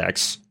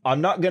insects. I'm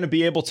not going to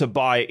be able to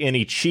buy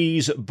any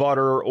cheese,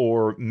 butter,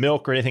 or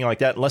milk or anything like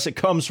that unless it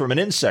comes from an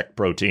insect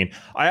protein.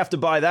 I have to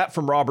buy that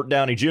from Robert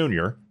Downey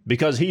Jr.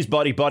 because he's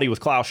buddy-buddy with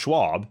Klaus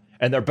Schwab,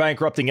 and they're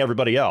bankrupting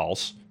everybody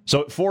else.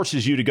 So it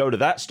forces you to go to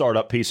that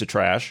startup piece of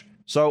trash.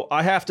 So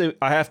I have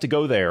to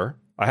go there.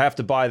 I have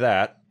to buy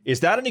that.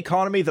 Is that an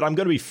economy that I'm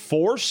going to be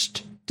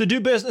forced to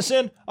do business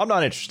in? I'm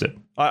not interested.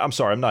 I'm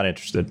sorry, I'm not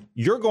interested.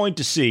 You're going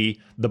to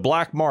see the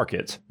black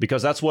market,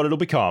 because that's what it'll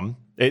become.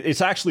 It's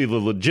actually the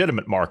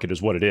legitimate market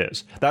is what it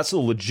is. That's the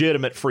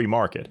legitimate free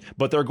market.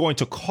 But they're going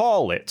to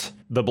call it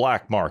the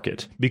black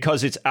market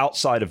because it's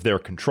outside of their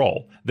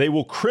control. They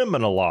will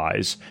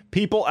criminalize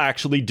people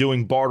actually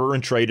doing barter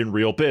and trade in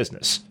real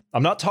business.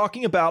 I'm not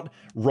talking about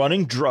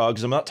running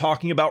drugs. I'm not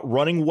talking about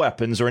running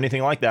weapons or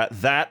anything like that.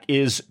 That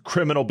is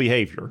criminal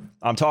behavior.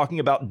 I'm talking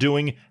about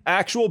doing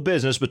actual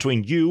business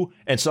between you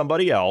and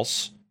somebody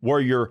else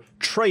where you're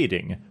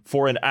trading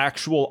for an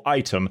actual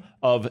item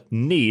of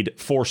need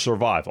for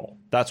survival.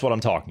 That's what I'm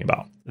talking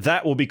about.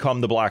 That will become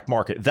the black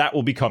market. That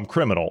will become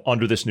criminal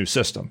under this new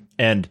system.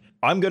 And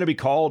I'm going to be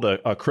called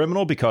a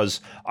criminal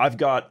because I've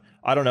got,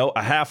 I don't know,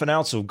 a half an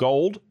ounce of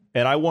gold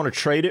and I want to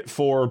trade it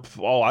for,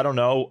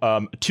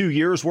 2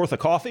 years worth of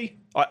coffee.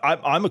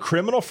 I'm a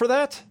criminal for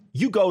that?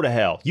 You go to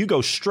hell. You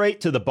go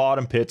straight to the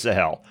bottom pits of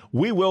hell.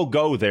 We will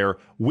go there.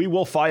 We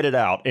will fight it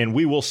out, and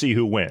we will see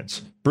who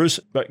wins.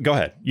 Bruce, go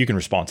ahead. You can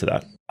respond to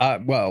that.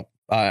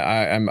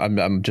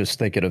 I'm just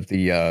thinking of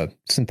the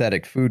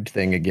synthetic food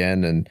thing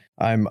again, and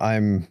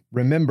I'm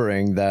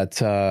remembering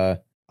that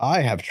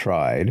I have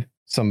tried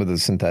some of the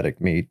synthetic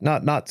meat,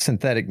 not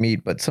synthetic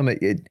meat, but some of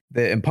it.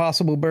 The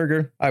Impossible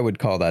Burger, I would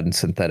call that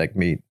synthetic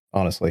meat,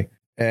 honestly.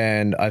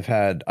 And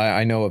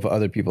I know of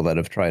other people that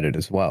have tried it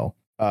as well.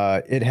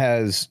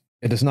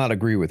 It does not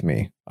agree with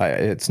me.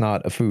 It's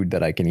not a food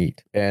that I can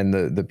eat. And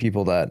the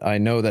people that I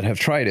know that have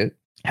tried it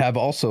have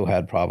also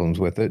had problems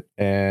with it.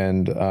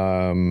 And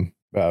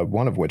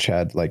one of which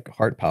had like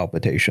heart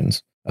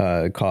palpitations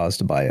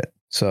caused by it.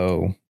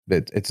 So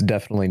it's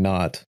definitely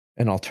not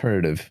an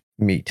alternative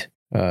meat,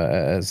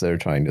 as they're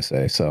trying to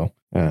say. So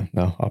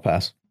no, I'll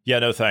pass. Yeah,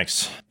 no,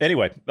 thanks.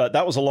 Anyway,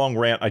 that was a long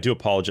rant. I do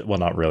apologize. Well,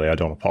 not really. I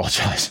don't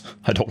apologize.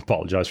 I don't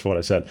apologize for what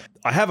I said.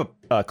 I have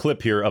a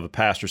clip here of a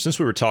pastor. Since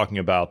we were talking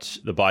about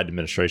the Biden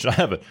administration, I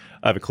have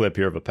a clip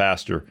here of a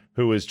pastor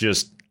who is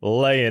just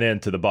laying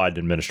into the Biden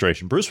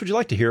administration. Bruce, would you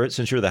like to hear it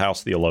since you're the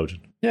House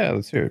theologian? Yeah,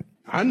 let's hear it.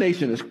 Our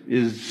nation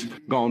is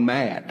gone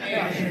mad.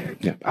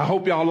 Yeah. I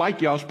hope y'all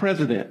like y'all's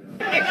president.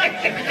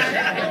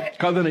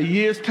 Because in a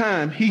year's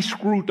time, he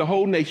screwed the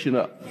whole nation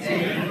up.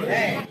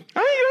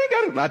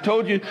 I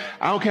told you,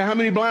 I don't care how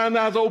many blind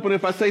eyes open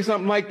if I say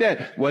something like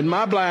that. Wasn't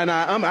my blind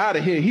eye, I'm out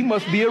of here. He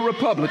must be a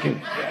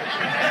Republican.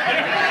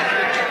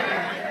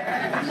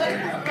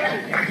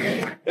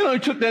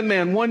 It took that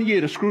man 1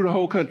 year to screw the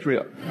whole country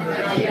up.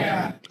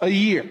 A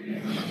year.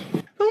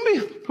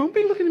 Don't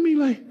be looking at me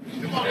like,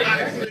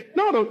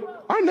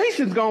 no, our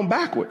nation's gone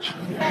backwards.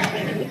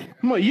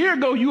 A year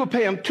ago, you were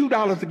paying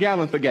 $2 a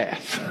gallon for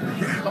gas.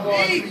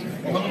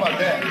 What about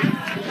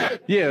that?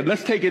 Yeah,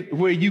 let's take it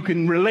where you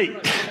can relate.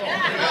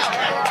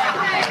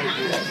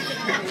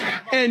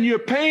 And you're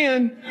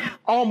paying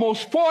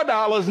almost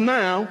 $4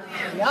 now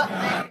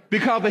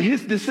because of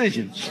his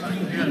decisions.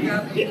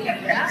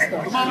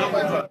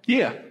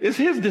 Yeah, it's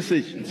his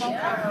decisions.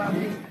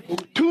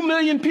 2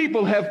 million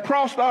people have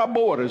crossed our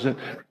borders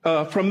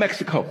from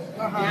Mexico.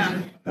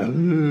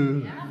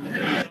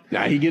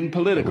 Now he's getting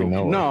political.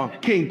 No,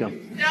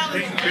 kingdom.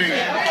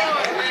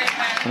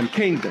 And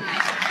kingdom.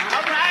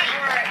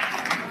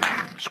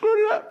 Screwed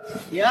it up.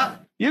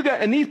 Yep.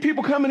 And these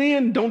people coming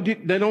in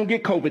they don't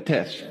get COVID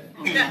tests.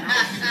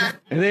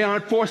 And they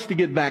aren't forced to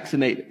get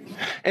vaccinated.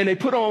 And they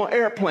put on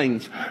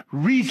airplanes,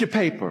 read your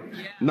paper.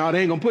 No, they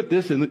ain't gonna put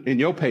this in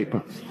your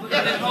paper.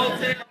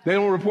 They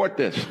don't report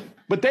this.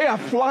 But they are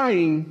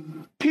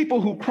flying people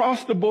who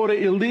cross the border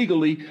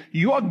illegally.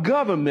 Your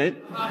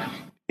government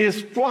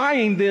is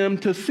flying them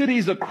to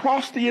cities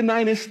across the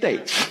United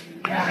States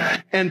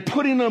and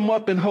putting them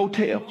up in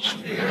hotels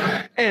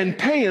and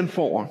paying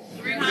for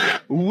them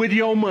with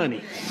your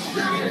money.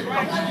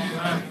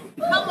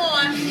 Come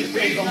on.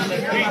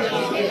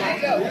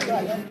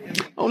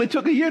 Only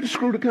took a year to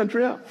screw the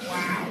country up.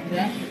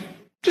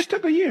 Just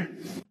took a year.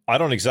 I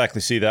don't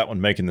exactly see that one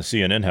making the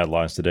CNN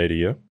headlines today, do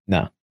you?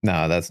 No,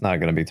 that's not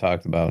going to be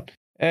talked about.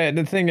 And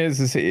the thing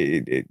is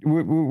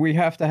we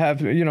have to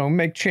have,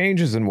 make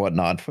changes and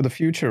whatnot for the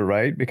future,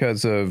 right?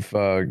 Because of,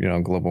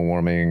 global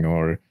warming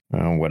or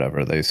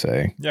whatever they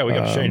say. Yeah, we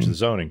got to change the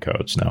zoning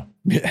codes now.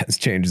 Yes,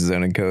 change the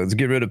zoning codes.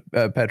 Get rid of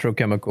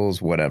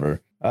petrochemicals,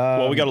 whatever.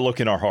 Well, we got to look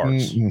in our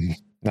hearts.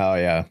 Oh,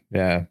 yeah,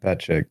 that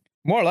chick.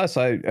 More or less,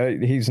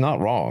 he's not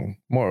wrong,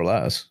 more or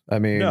less. I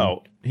mean...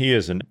 No, He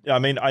isn't. I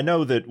mean, I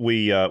know that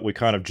we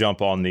kind of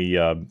jump on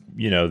the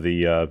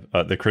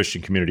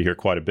Christian community here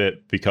quite a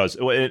bit because,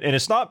 and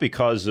it's not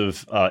because of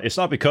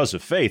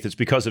faith. It's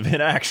because of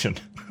inaction.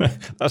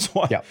 That's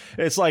why. Yeah.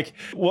 It's like,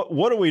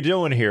 what are we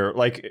doing here?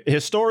 Like,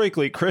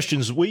 historically,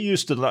 Christians, we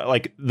used to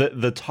like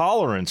the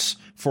tolerance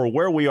for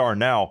where we are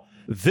now.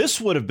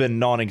 This would have been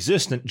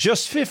non-existent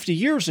just 50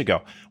 years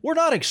ago. We're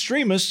not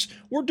extremists.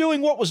 We're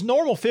doing what was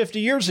normal 50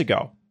 years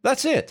ago.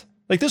 That's it.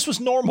 Like, this was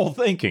normal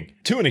thinking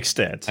to an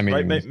extent. I mean,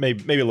 right?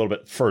 Maybe a little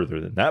bit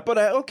further than that, but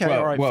okay,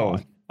 all right,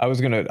 fine. I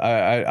was gonna.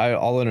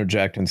 I'll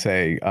interject and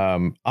say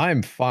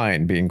I'm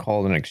fine being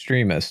called an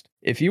extremist.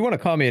 If you want to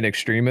call me an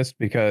extremist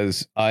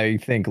because I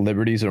think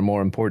liberties are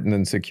more important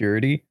than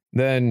security,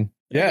 then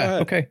yeah,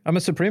 okay, I'm a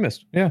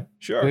supremist. Yeah,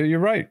 sure, you're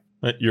right.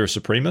 You're a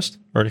supremist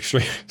or an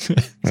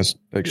extremist?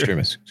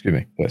 Extremist. Excuse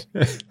me. Yes.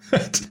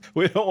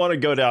 We don't want to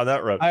go down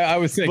that road. I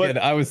was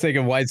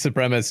thinking white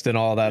supremist and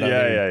all that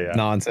other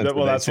nonsense.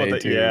 Well, that's what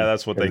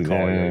that's what they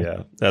call it.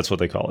 Yeah, that's what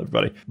they call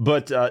everybody.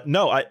 But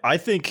no, I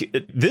think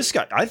this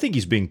guy. I think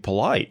he's being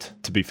polite.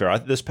 To be fair,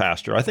 this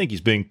pastor, I think he's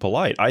being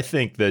polite. I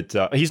think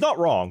that he's not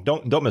wrong.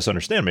 Don't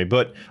misunderstand me.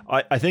 But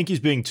I think he's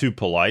being too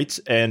polite.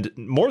 And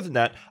more than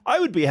that,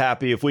 I would be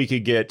happy if we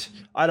could get,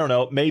 I don't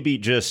know, maybe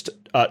just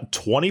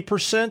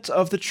 20%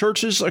 of the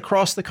churches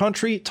across the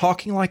country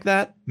talking like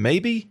that.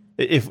 Maybe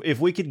if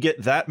we could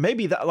get that,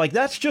 maybe that, like,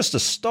 that's just a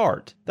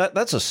start.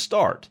 That's a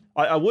start.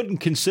 I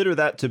wouldn't consider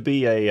that to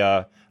be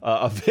a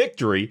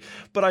victory,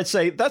 but I'd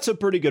say that's a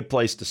pretty good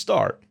place to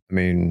start. I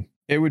mean,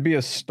 it would be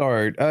a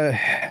start.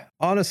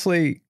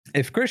 Honestly,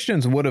 if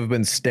Christians would have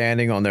been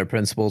standing on their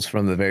principles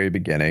from the very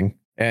beginning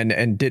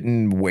and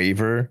didn't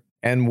waver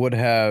and would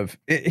have,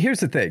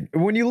 here's the thing.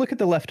 When you look at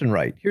the left and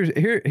right,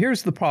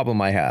 here's the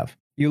problem I have.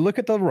 You look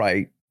at the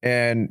right,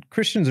 and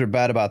Christians are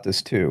bad about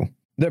this too.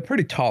 They're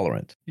pretty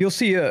tolerant. You'll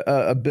see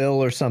a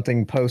bill or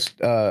something proposed,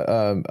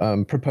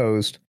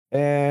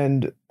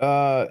 and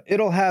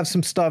it'll have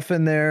some stuff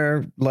in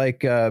there.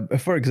 Like,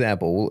 for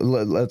example,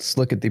 let's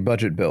look at the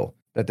budget bill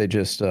that they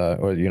just,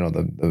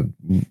 the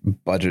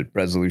budget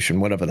resolution,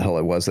 whatever the hell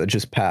it was that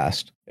just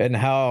passed, and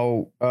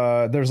how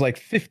there's like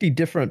 50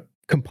 different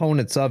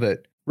components of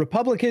it.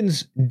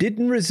 Republicans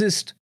didn't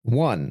resist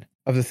one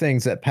of the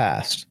things that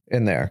passed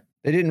in there.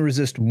 They didn't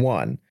resist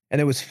one.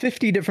 And it was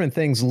 50 different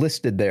things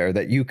listed there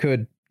that you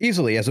could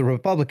easily, as a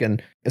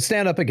Republican,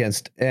 stand up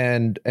against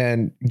and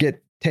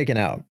get taken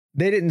out.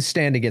 They didn't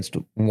stand against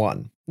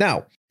one.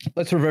 Now,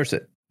 let's reverse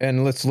it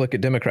and let's look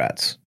at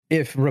Democrats.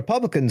 If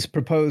Republicans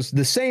proposed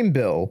the same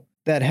bill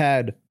that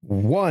had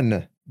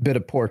one bit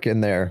of pork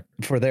in there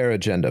for their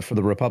agenda, for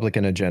the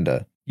Republican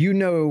agenda, you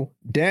know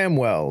damn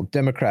well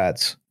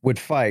Democrats would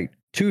fight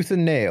tooth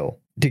and nail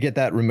to get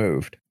that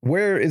removed.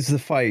 Where is the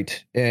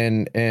fight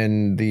in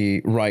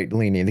the right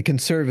leaning, the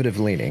conservative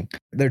leaning?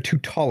 They're too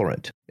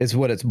tolerant is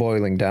what it's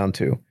boiling down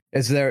to.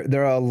 Is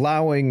they're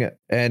allowing,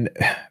 and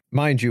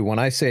mind you, when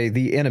I say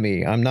the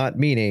enemy, I'm not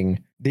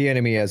meaning the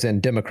enemy as in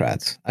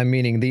Democrats. I'm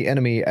meaning the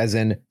enemy as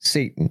in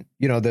Satan.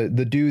 You know, the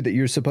dude that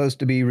you're supposed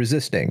to be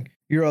resisting.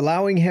 You're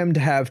allowing him to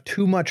have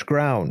too much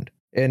ground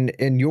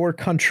in your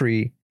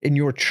country, in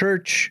your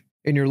church,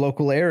 in your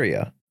local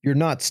area. You're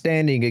not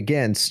standing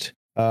against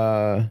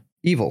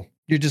evil.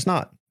 You're just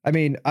not. I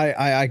mean,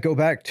 I go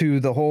back to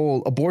the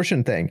whole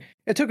abortion thing.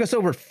 It took us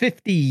over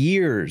 50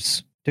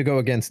 years to go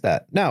against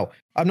that. Now,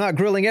 I'm not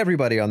grilling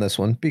everybody on this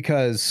one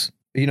because,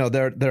 you know,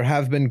 there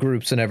have been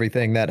groups and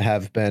everything that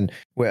have been,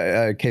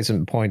 case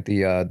in point,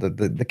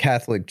 the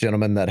Catholic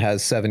gentleman that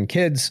has 7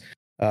 kids.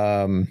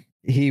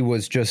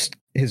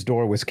 His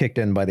door was kicked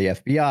in by the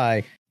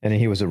FBI and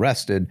he was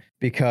arrested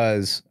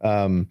because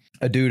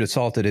a dude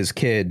assaulted his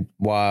kid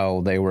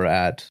while they were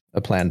at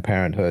a Planned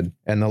Parenthood,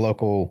 and the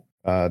local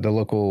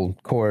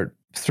court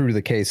threw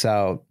the case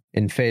out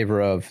in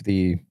favor of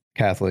the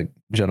Catholic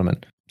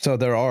gentleman. So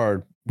there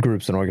are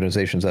groups and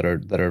organizations that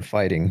are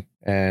fighting,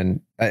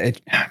 and I'm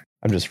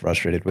just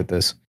frustrated with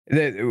this.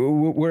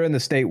 We're in the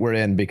state we're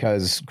in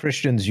because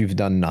Christians, you've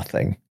done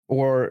nothing,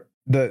 or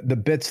the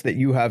bits that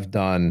you have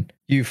done,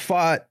 you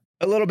fought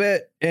a little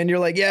bit and you're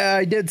like, yeah,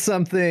 I did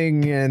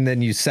something. And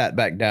then you sat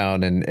back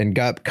down and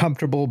got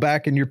comfortable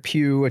back in your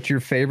pew at your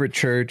favorite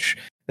church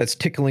that's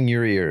tickling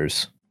your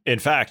ears. In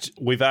fact,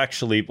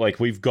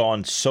 we've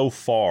gone so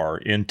far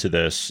into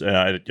this,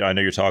 and I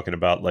know you're talking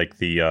about like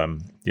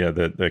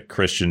the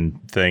Christian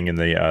thing and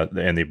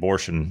the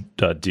abortion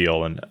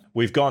deal, and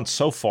we've gone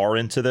so far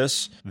into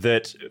this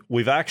that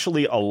we've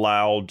actually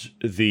allowed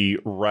the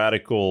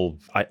radical,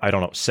 I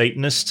don't know,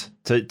 Satanist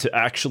to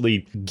actually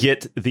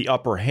get the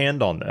upper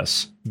hand on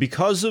this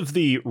because of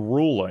the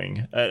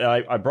ruling. And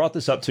I brought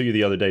this up to you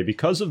the other day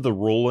because of the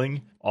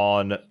ruling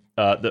on.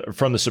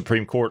 From the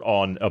Supreme Court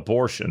on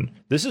abortion.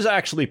 This has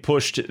actually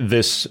pushed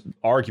this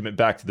argument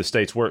back to the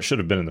states where it should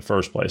have been in the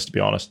first place, to be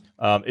honest.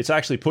 It's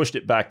actually pushed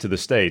it back to the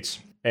states.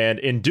 And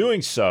in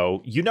doing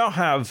so, you now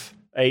have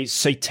a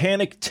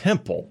satanic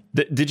temple.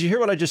 Did you hear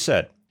what I just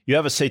said? You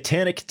have a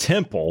satanic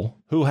temple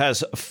who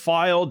has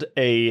filed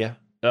a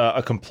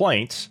a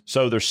complaint.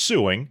 So they're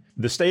suing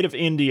the state of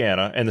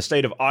Indiana and the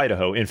state of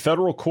Idaho in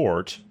federal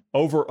court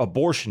over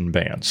abortion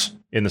bans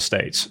in the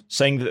states,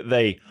 saying that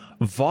they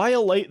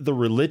violate the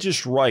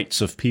religious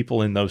rights of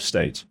people in those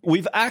states.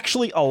 We've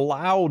actually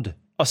allowed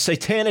a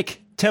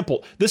satanic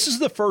temple. This is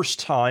the first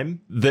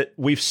time that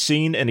we've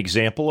seen an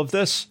example of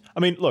this. I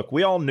mean, look,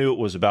 we all knew it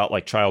was about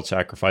like child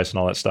sacrifice and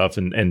all that stuff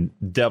and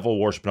devil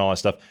worship and all that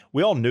stuff.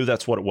 We all knew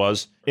that's what it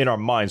was. In our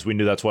minds, we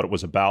knew that's what it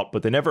was about,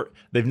 but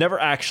they've never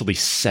actually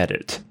said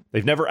it.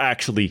 They've never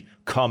actually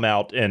come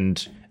out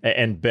and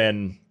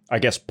been, I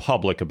guess,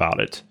 public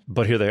about it.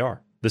 But here they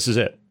are. This is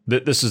it.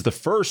 This is the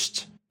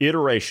first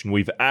iteration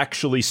we've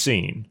actually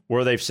seen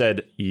where they've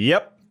said,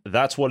 yep,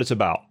 that's what it's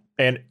about.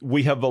 And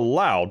we have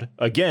allowed,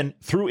 again,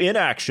 through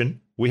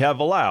inaction, we have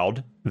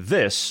allowed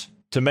this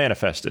to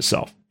manifest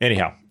itself.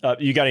 Anyhow,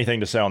 you got anything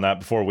to say on that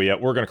before we're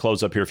going to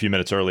close up here a few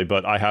minutes early,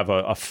 but I have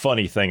a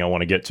funny thing I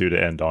want to get to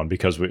end on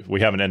because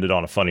we haven't ended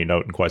on a funny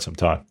note in quite some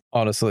time.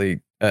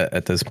 Honestly,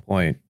 at this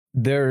point,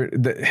 they're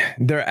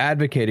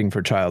advocating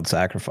for child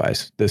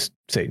sacrifice, this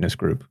Satanist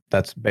group.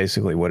 That's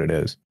basically what it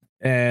is.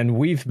 And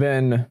we've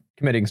been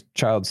committing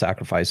child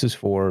sacrifices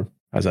for,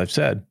 as I've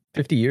said,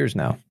 50 years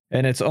now.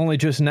 And it's only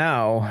just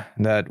now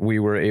that we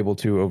were able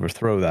to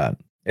overthrow that.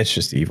 It's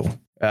just evil.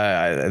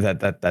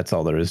 That's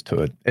all there is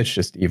to it. It's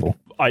just evil.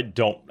 I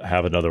don't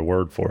have another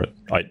word for it.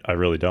 I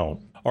really don't.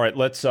 All right,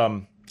 let's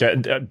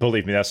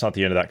believe me, that's not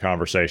the end of that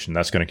conversation.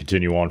 That's going to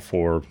continue on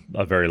for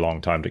a very long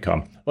time to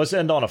come. Let's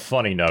end on a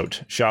funny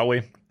note, shall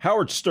we?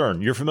 Howard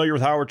Stern. You're familiar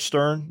with Howard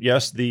Stern?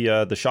 Yes,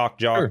 the shock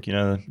jock, sure. You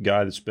know, the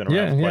guy that's been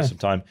around for quite some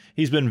time.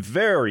 He's been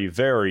very,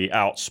 very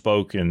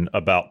outspoken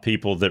about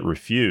people that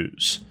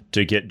refuse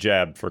to get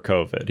jabbed for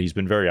COVID. He's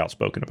been very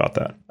outspoken about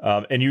that.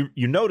 And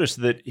you notice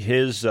that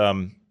his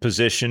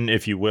position,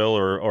 if you will,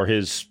 or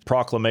his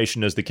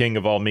proclamation as the king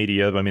of all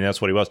media, I mean, that's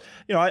what he was.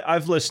 You know,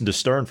 I've listened to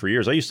Stern for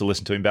years. I used to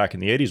listen to him back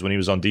in the 80s when he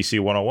was on DC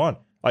 101.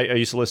 I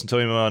used to listen to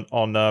him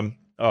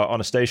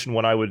on a station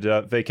when I would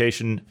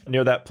vacation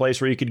near that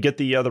place where you could get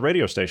the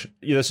radio station.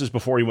 Yeah, this is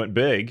before he went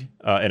big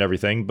and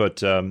everything, but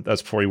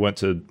that's before he went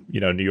to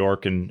New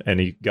York and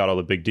he got all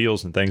the big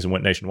deals and things and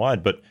went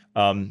nationwide. But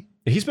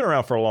he's been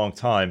around for a long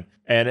time,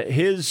 and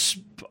his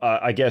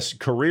I guess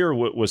career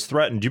was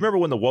threatened. Do you remember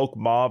when the woke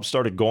mob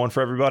started going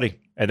for everybody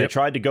and they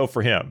tried to go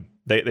for him?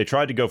 They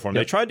tried to go for him.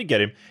 Yep. They tried to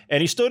get him,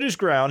 and he stood his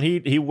ground.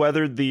 He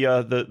weathered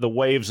the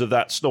waves of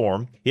that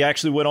storm. He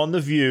actually went on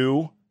The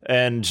View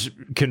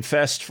and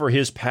confessed for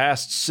his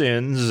past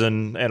sins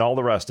and all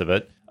the rest of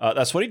it.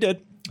 That's what he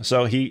did.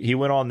 So he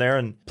went on there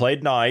and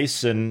played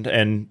nice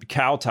and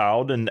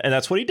kowtowed, and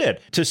that's what he did.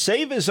 To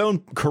save his own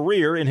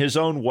career in his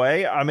own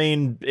way, I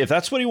mean, if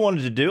that's what he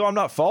wanted to do, I'm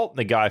not faulting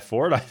the guy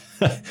for it.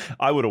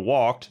 I would have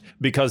walked,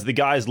 because the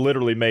guy's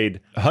literally made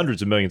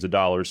hundreds of millions of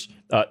dollars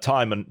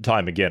time and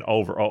time again,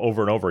 over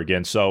and over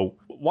again. So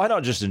why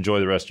not just enjoy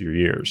the rest of your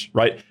years,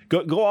 right?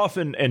 Go off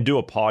and do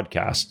a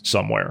podcast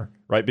somewhere.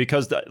 Right,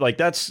 because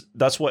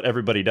that's what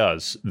everybody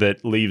does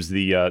that leaves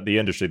the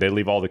industry. They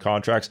leave all the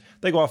contracts.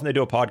 They go off and they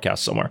do a podcast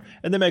somewhere,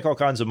 and they make all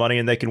kinds of money,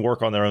 and they can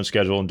work on their own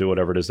schedule and do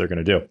whatever it is they're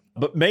going to do.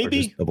 But maybe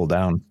or just double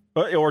down,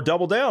 or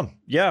double down.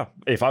 Yeah,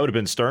 if I would have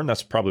been Stern,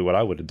 that's probably what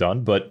I would have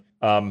done. But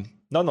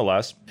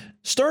nonetheless,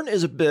 Stern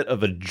is a bit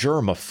of a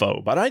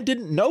germaphobe, and I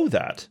didn't know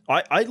that.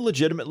 I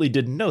legitimately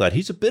didn't know that.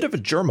 He's a bit of a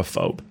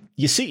germaphobe.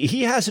 You see,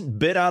 he hasn't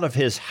been out of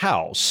his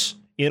house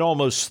in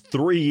almost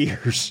 3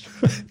 years.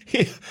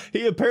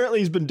 he apparently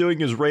has been doing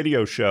his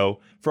radio show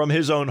from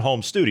his own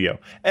home studio.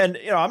 And,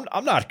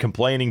 I'm not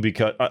complaining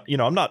because,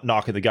 I'm not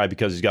knocking the guy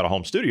because he's got a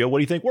home studio. What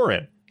do you think we're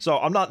in? So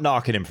I'm not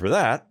knocking him for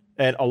that.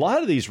 And a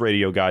lot of these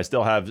radio guys,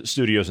 they'll have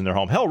studios in their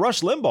home. Hell,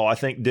 Rush Limbaugh, I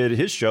think, did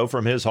his show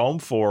from his home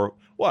for,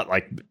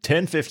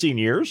 10, 15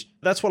 years?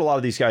 That's what a lot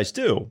of these guys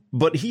do.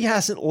 But he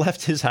hasn't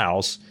left his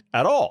house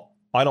at all,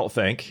 I don't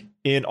think,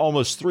 in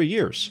almost 3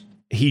 years.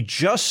 He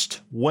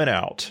just went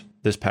out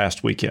this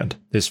past weekend,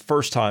 his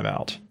first time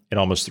out in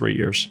almost 3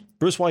 years.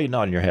 Bruce, why are you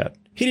nodding your head?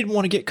 He didn't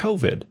want to get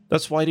COVID.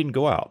 That's why he didn't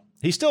go out.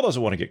 He still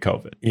doesn't want to get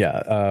COVID.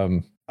 Yeah.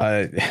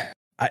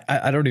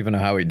 I don't even know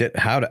how he did.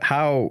 How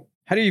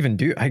do you even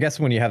do? I guess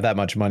when you have that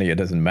much money, it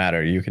doesn't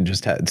matter. You can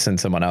just send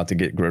someone out to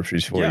get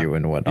groceries for you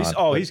and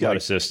whatnot. He's got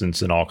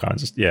assistants and all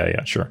kinds of.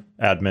 Yeah, sure.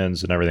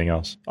 Admins and everything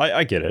else.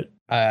 I get it.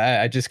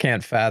 I just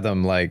can't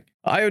fathom. I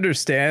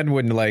understand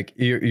when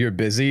you're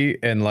busy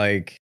and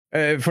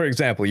for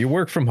example, you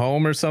work from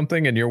home or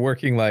something and you're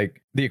working the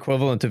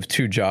equivalent of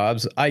 2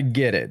 jobs. I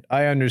get it.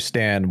 I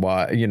understand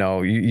why,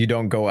 you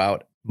don't go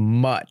out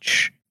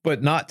much,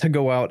 but not to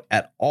go out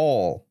at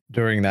all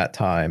during that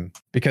time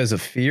because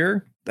of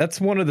fear. That's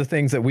one of the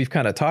things that we've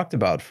kind of talked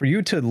about. For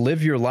you to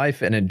live your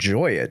life and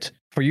enjoy it,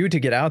 for you to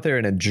get out there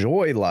and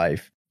enjoy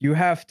life, you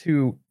have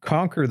to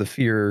conquer the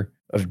fear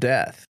of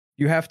death.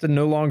 You have to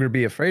no longer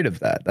be afraid of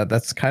that.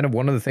 That's kind of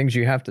one of the things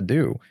you have to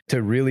do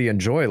to really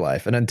enjoy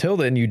life. And until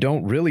then, you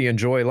don't really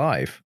enjoy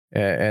life.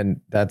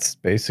 And that's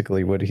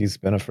basically what he's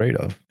been afraid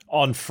of.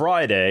 On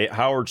Friday,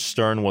 Howard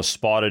Stern was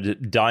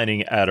spotted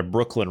dining at a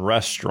Brooklyn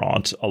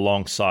restaurant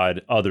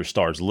alongside other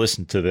stars.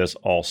 Listen to this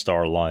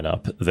all-star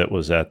lineup that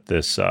was at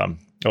this.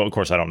 Of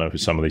course, I don't know who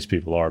some of these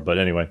people are, but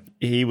anyway,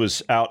 he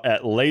was out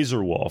at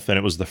Laser Wolf, and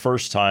it was the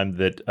first time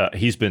that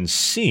he's been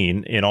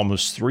seen in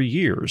almost 3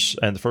 years,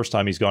 and the first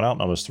time he's gone out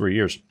in almost 3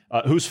 years.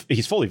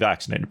 He's fully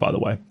vaccinated, by the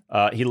way.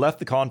 He left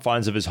the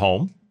confines of his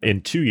home in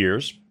 2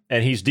 years,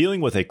 and he's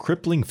dealing with a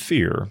crippling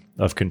fear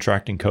of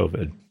contracting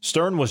COVID.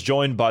 Stern was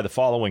joined by the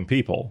following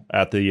people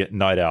at the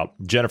night out: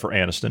 Jennifer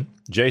Aniston,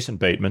 Jason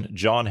Bateman,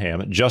 John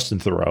Hamm, Justin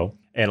Theroux,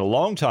 and a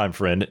longtime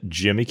friend,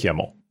 Jimmy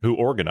Kimmel, who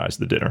organized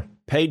the dinner.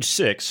 Page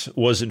Six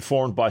was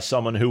informed by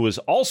someone who was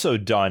also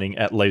dining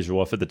at Laser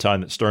Wolf at the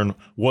time that Stern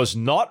was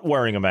not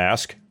wearing a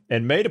mask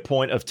and made a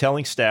point of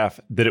telling staff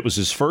that it was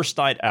his first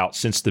night out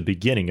since the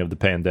beginning of the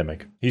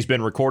pandemic. He's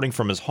been recording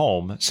from his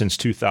home since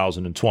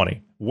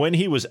 2020. When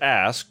he was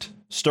asked,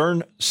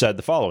 Stern said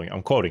the following,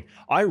 I'm quoting,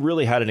 "I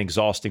really had an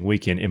exhausting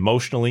weekend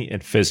emotionally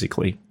and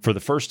physically. For the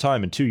first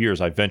time in 2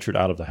 years, I ventured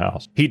out of the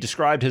house." He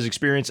described his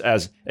experience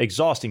as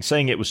exhausting,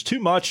 saying it was too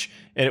much,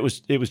 and it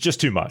was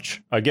just too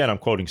much. Again, I'm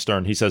quoting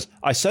Stern. He says,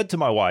 "I said to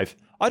my wife,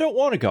 I don't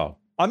want to go.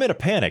 I'm in a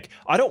panic.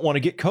 I don't want to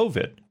get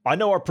COVID. I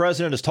know our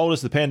president has told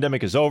us the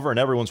pandemic is over and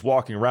everyone's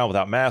walking around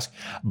without masks,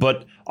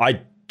 but I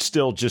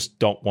still just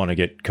don't want to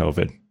get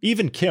COVID."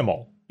 Even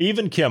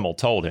Kimmel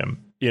told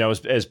him,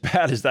 as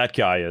bad as that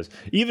guy is,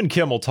 even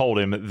Kimmel told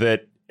him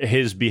that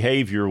his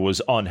behavior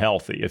was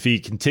unhealthy. If he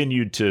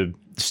continued to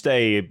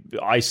stay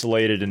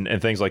isolated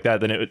and things like that,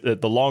 then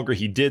the longer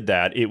he did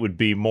that, it would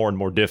be more and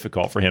more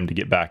difficult for him to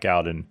get back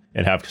out and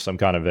have some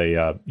kind of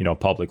a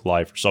public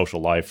life or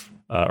social life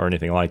or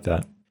anything like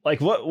that. Like,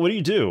 what do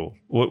you do?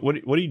 What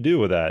do you do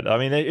with that? I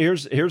mean,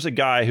 here's a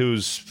guy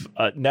who's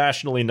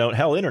nationally known,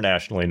 hell,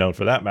 internationally known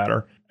for that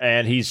matter,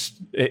 and he's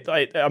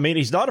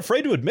not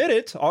afraid to admit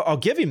it. I'll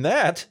give him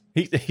that.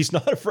 He's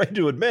not afraid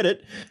to admit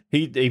it.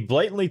 He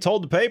blatantly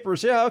told the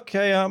papers, "Yeah,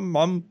 okay,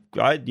 I'm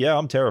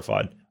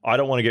terrified. I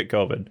don't want to get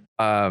COVID."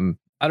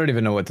 I don't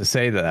even know what to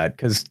say to that,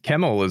 because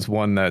Kimmel is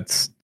one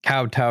that's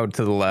kowtowed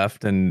to the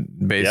left and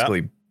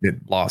basically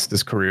lost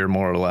his career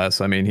more or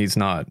less. I mean, he's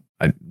not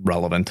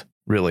relevant,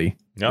 really.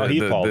 No, he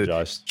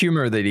apologized. The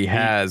humor that he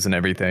has and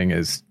everything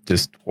is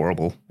just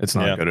horrible. It's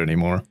not good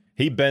anymore.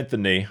 He bent the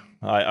knee.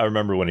 I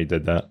remember when he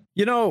did that.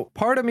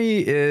 Part of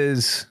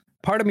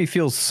me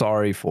feels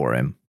sorry for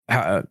him,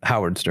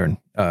 Howard Stern.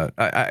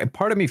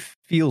 Part of me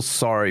feels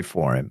sorry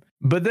for him.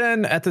 But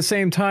then at the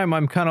same time,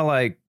 I'm kind of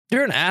like,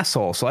 you're an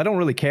asshole, so I don't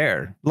really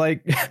care.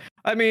 Like,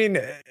 I mean,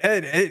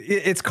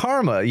 it's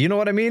karma. You know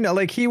what I mean?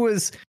 Like, he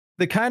was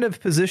the kind of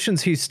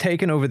positions he's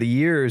taken over the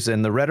years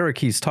and the rhetoric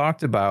he's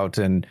talked about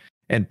and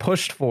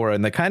pushed for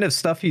and the kind of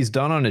stuff he's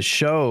done on his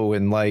show,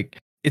 and like,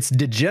 it's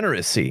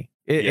degeneracy.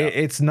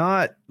 It's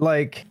not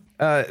like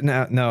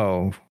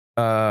no.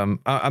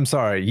 I'm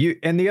sorry.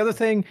 And the other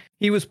thing,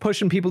 he was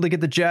pushing people to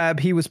get the jab.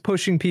 He was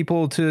pushing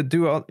people to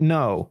do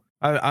no.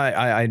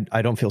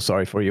 I don't feel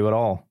sorry for you at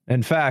all.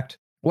 In fact,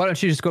 why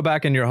don't you just go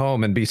back in your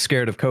home and be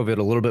scared of COVID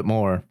a little bit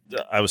more?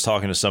 I was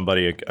talking to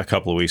somebody a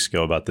couple of weeks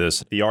ago about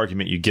this. The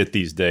argument you get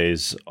these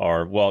days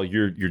are, well,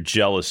 you're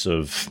jealous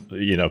of,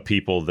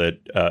 people that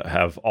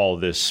have all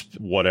this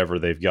whatever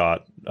they've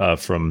got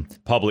from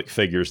public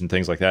figures and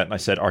things like that. And I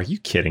said, are you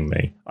kidding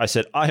me? I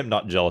said, I am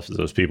not jealous of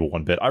those people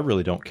one bit. I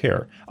really don't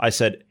care. I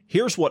said,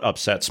 here's what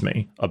upsets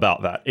me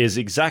about that is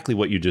exactly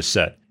what you just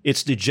said.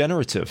 It's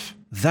degenerative.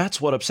 That's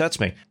what upsets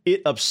me.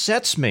 It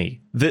upsets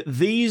me that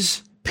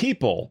these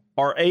people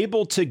are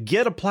able to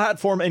get a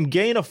platform and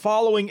gain a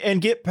following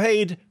and get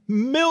paid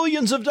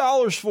millions of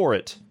dollars for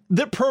it,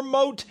 that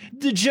promote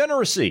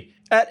degeneracy.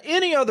 At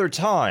any other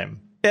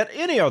time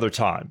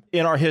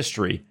in our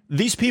history,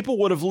 these people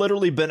would have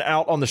literally been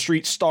out on the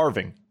street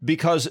starving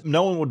because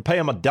no one would pay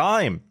them a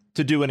dime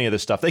to do any of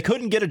this stuff. They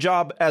couldn't get a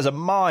job as a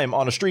mime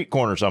on a street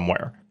corner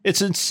somewhere.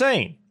 It's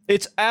insane.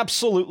 It's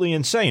absolutely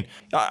insane.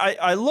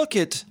 I look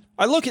at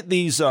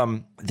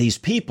these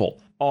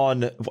people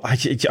on,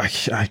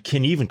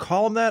 can you even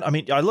call them that? I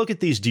mean, I look at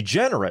these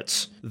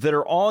degenerates that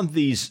are on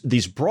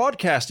these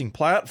broadcasting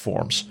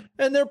platforms,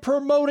 and they're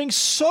promoting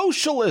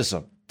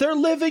socialism. They're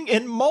living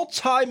in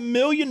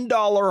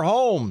multi-million-dollar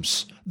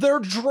homes. They're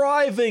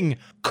driving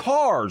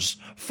cars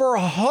for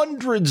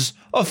hundreds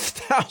of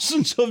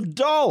thousands of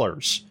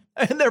dollars,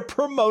 and they're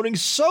promoting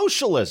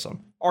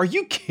socialism. Are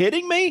you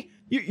kidding me?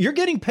 You're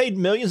getting paid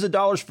millions of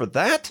dollars for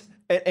that?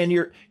 And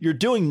you're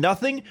doing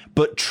nothing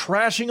but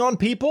trashing on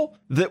people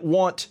that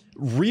want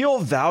real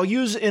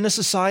values in a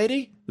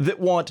society, that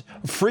want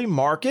free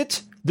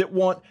market, that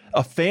want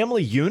a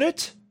family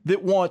unit,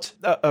 that want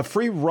a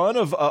free run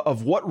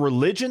of what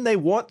religion they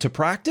want to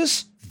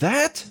practice.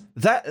 That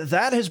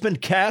has been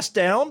cast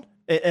down,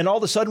 and all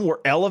of a sudden we're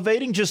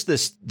elevating just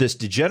this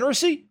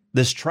degeneracy,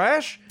 this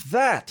trash.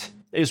 That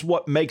is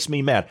what makes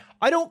me mad.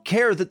 I don't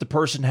care that the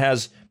person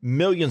has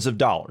millions of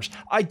dollars.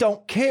 I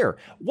don't care.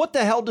 What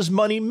the hell does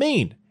money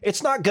mean?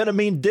 It's not going to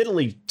mean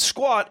diddly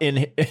squat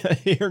in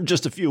here in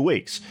just a few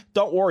weeks.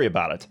 Don't worry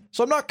about it.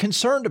 So I'm not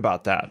concerned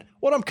about that.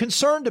 What I'm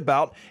concerned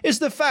about is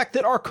the fact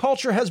that our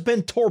culture has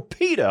been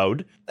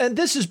torpedoed and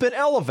this has been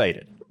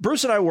elevated.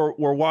 Bruce and I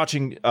were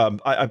watching,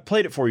 I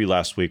played it for you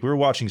last week. We were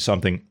watching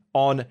something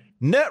on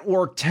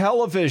network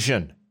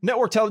television.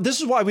 This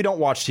is why we don't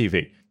watch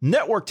TV.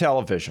 Network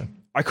television.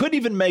 I couldn't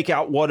even make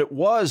out what it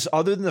was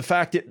other than the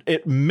fact that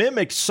it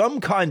mimicked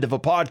some kind of a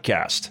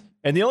podcast.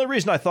 And the only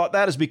reason I thought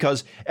that is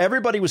because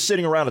everybody was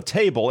sitting around a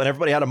table and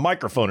everybody had a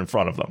microphone in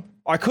front of them.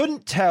 I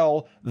couldn't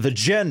tell the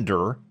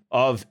gender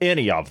of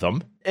any of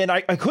them, and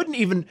I couldn't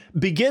even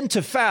begin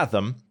to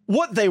fathom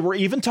what they were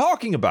even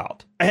talking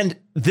about. And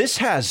this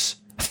has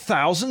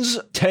thousands,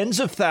 tens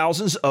of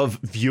thousands of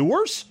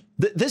viewers?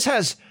 This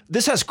has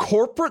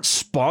corporate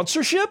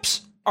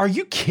sponsorships? Are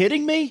you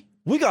kidding me?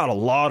 We got a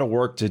lot of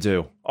work to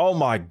do. Oh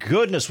my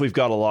goodness, we've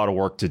got a lot of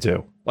work to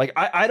do. Like,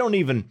 I don't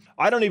even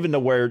know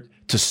where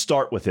to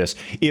start with this.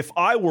 If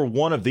I were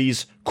one of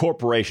these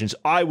corporations,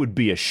 I would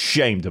be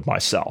ashamed of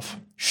myself.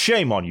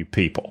 Shame on you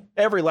people.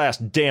 Every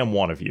last damn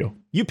one of you.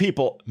 You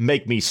people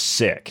make me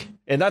sick.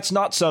 And that's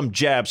not some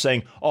jab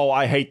saying, oh,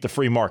 I hate the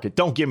free market.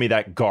 Don't give me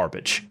that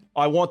garbage.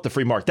 I want the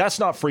free market. That's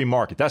not free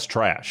market. That's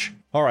trash.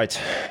 All right,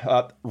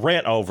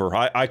 rant over.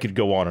 I could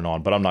go on and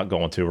on, but I'm not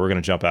going to. We're going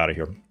to jump out of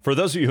here. For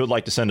those of you who would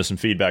like to send us some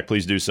feedback,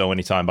 please do so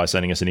anytime by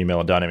sending us an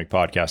email at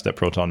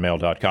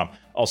dynamicpodcast@protonmail.com.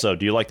 Also,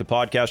 do you like the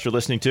podcast you're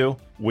listening to?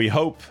 We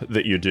hope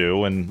that you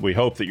do, and we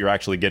hope that you're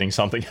actually getting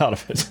something out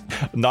of it.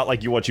 Not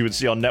like what you would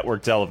see on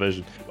network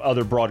television.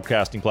 Other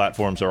broadcasting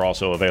platforms are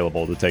also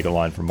available, to take a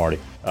line from Marty,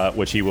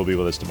 which he will be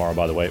with us tomorrow,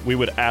 by the way. We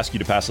would ask you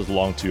to pass this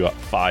along to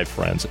 5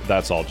 friends.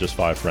 That's all, just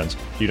 5 friends.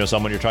 Do you know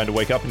someone you're trying to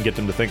wake up and get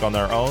them to think on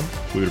their own?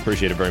 We would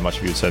appreciate it very much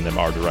if you would send them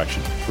our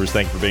direction. Bruce,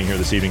 thank you for being here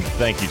this evening.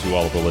 Thank you to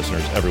all of the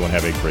listeners. Everyone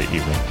have a great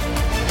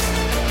evening.